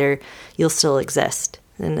still be there. You'll still exist.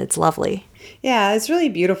 And it's lovely. Yeah, it's really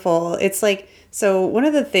beautiful. It's like, so one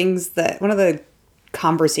of the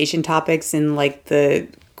conversation topics in like the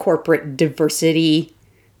corporate diversity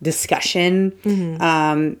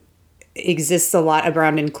discussion, exists a lot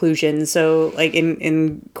around inclusion. So like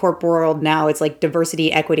in corp world now, it's like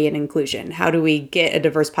diversity, equity, and inclusion. How do we get a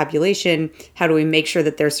diverse population? How do we make sure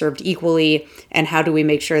that they're served equally? And how do we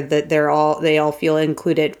make sure that they all feel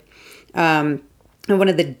included? And one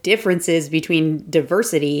of the differences between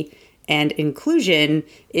diversity and inclusion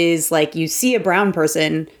is like you see a brown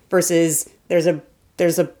person versus there's a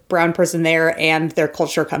brown person there and their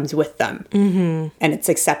culture comes with them and it's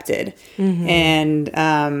accepted. And,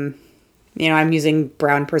 I'm using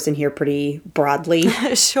brown person here pretty broadly.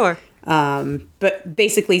 Sure. But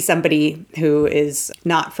basically somebody who is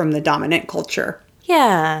not from the dominant culture.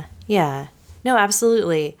 Yeah. No,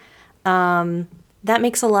 absolutely. That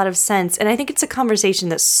makes a lot of sense. And I think it's a conversation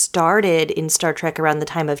that started in Star Trek around the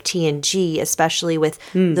time of TNG, especially with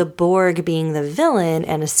the Borg being the villain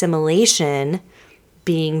and assimilation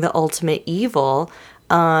being the ultimate evil.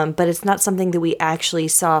 But it's not something that we actually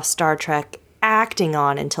saw Star Trek acting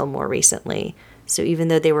on until more recently. So even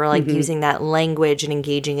though they were like using that language and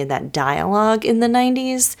engaging in that dialogue in the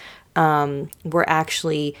 90s, we're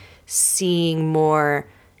actually seeing more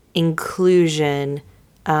inclusion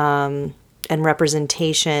and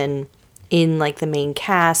representation in like the main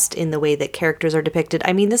cast, in the way that characters are depicted.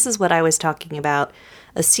 I mean, this is what I was talking about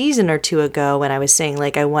a season or two ago when I was saying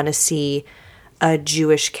like I want to see a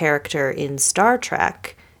Jewish character in Star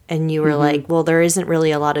Trek. And you were like, well, there isn't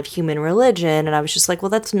really a lot of human religion. And I was just like, well,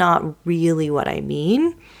 that's not really what I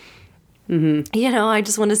mean. You know, I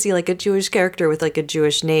just want to see like a Jewish character with like a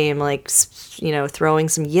Jewish name, like, you know, throwing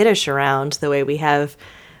some Yiddish around the way we have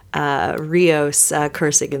Rios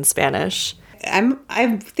cursing in Spanish.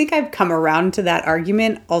 I think I've come around to that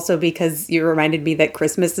argument also because you reminded me that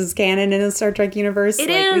Christmas is canon in the Star Trek universe. It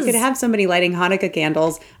like, is. We could have somebody lighting Hanukkah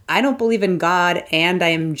candles. I don't believe in God, and I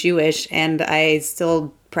am Jewish, and I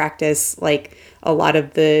still practice like a lot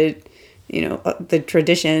of the, you know, the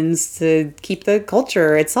traditions to keep the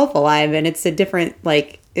culture itself alive. And it's a different,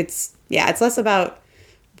 like, it's less about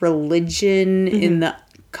religion in the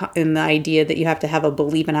idea that you have to have a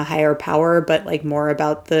belief in a higher power, but like more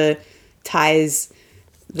about the ties,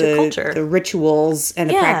 the culture, the rituals and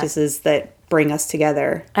the practices that bring us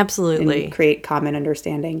together. Absolutely. And create common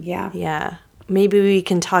understanding. Yeah. Maybe we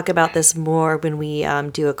can talk about this more when we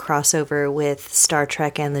do a crossover with Star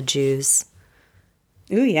Trek and the Jews.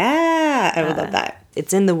 Ooh, yeah. I would love that.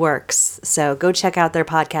 It's in the works. So go check out their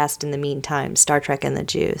podcast in the meantime, Star Trek and the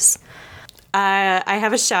Jews. I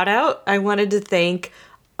have a shout out. I wanted to thank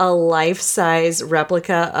a life-size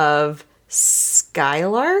replica of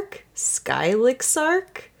Skylixark,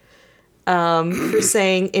 for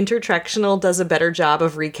saying Intertrectional does a better job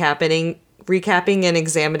of recapping and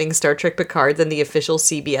examining Star Trek Picard than the official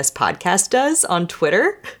CBS podcast does on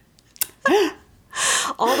Twitter.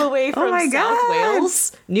 All the way from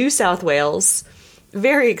New South Wales.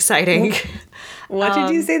 Very exciting. What did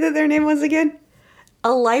you say that their name was again?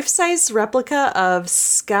 A life-size replica of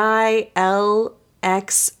Sky LXRK.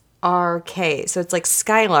 So it's like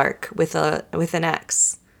Skylark with an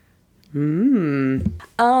X.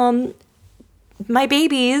 My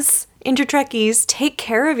babies, Intertrekkies, take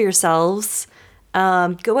care of yourselves.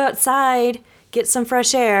 Go outside, get some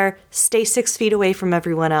fresh air, stay 6 feet away from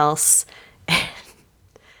everyone else.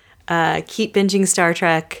 Keep binging Star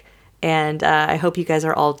Trek, and I hope you guys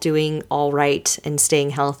are all doing all right and staying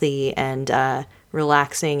healthy and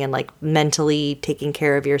relaxing and like mentally taking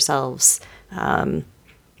care of yourselves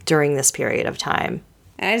during this period of time.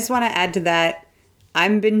 And I just want to add to that,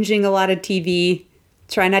 I'm binging a lot of TV.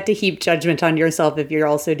 Try not to heap judgment on yourself if you're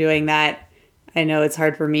also doing that. I know it's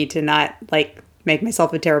hard for me to not like make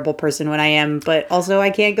myself a terrible person when I am, but also I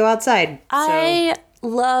can't go outside. I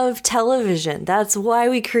love television. That's why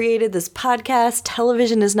we created this podcast.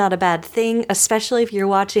 Television is not a bad thing, especially if you're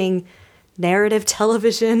watching narrative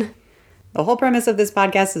television. The whole premise of this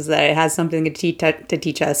podcast is that it has something to teach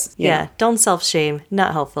us. Yeah, don't self-shame.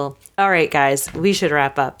 Not helpful. All right, guys, we should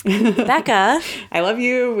wrap up. Becca. I love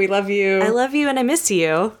you. We love you. I love you and I miss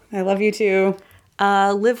you. I love you too.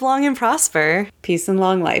 Live long and prosper. Peace and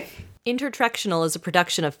long life. Intertrectional is a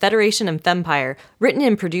production of Federation and Fempire, written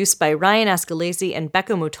and produced by Ryan Ascalesi and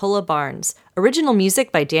Becca Motola Barnes. Original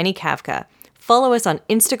music by Danny Kavka. Follow us on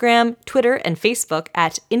Instagram, Twitter, and Facebook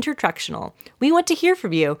at Intertrectional. We want to hear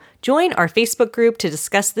from you. Join our Facebook group to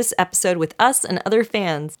discuss this episode with us and other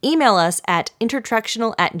fans. Email us at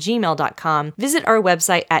intertrectional@gmail.com. Visit our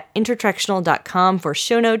website at intertrectional.com for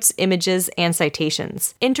show notes, images, and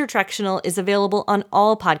citations. Intertrectional is available on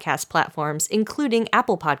all podcast platforms, including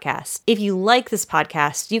Apple Podcasts. If you like this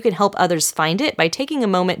podcast, you can help others find it by taking a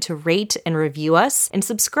moment to rate and review us and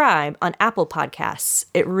subscribe on Apple Podcasts.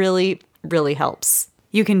 It really helps.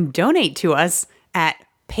 You can donate to us at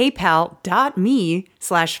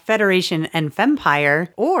paypal.me/Federation and Fempire,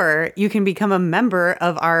 or you can become a member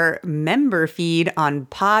of our member feed on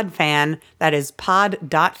PodFan. That is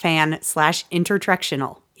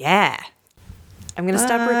pod.fan/intertrectional. Yeah. I'm going to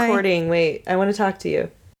stop recording. Wait, I want to talk to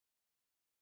you.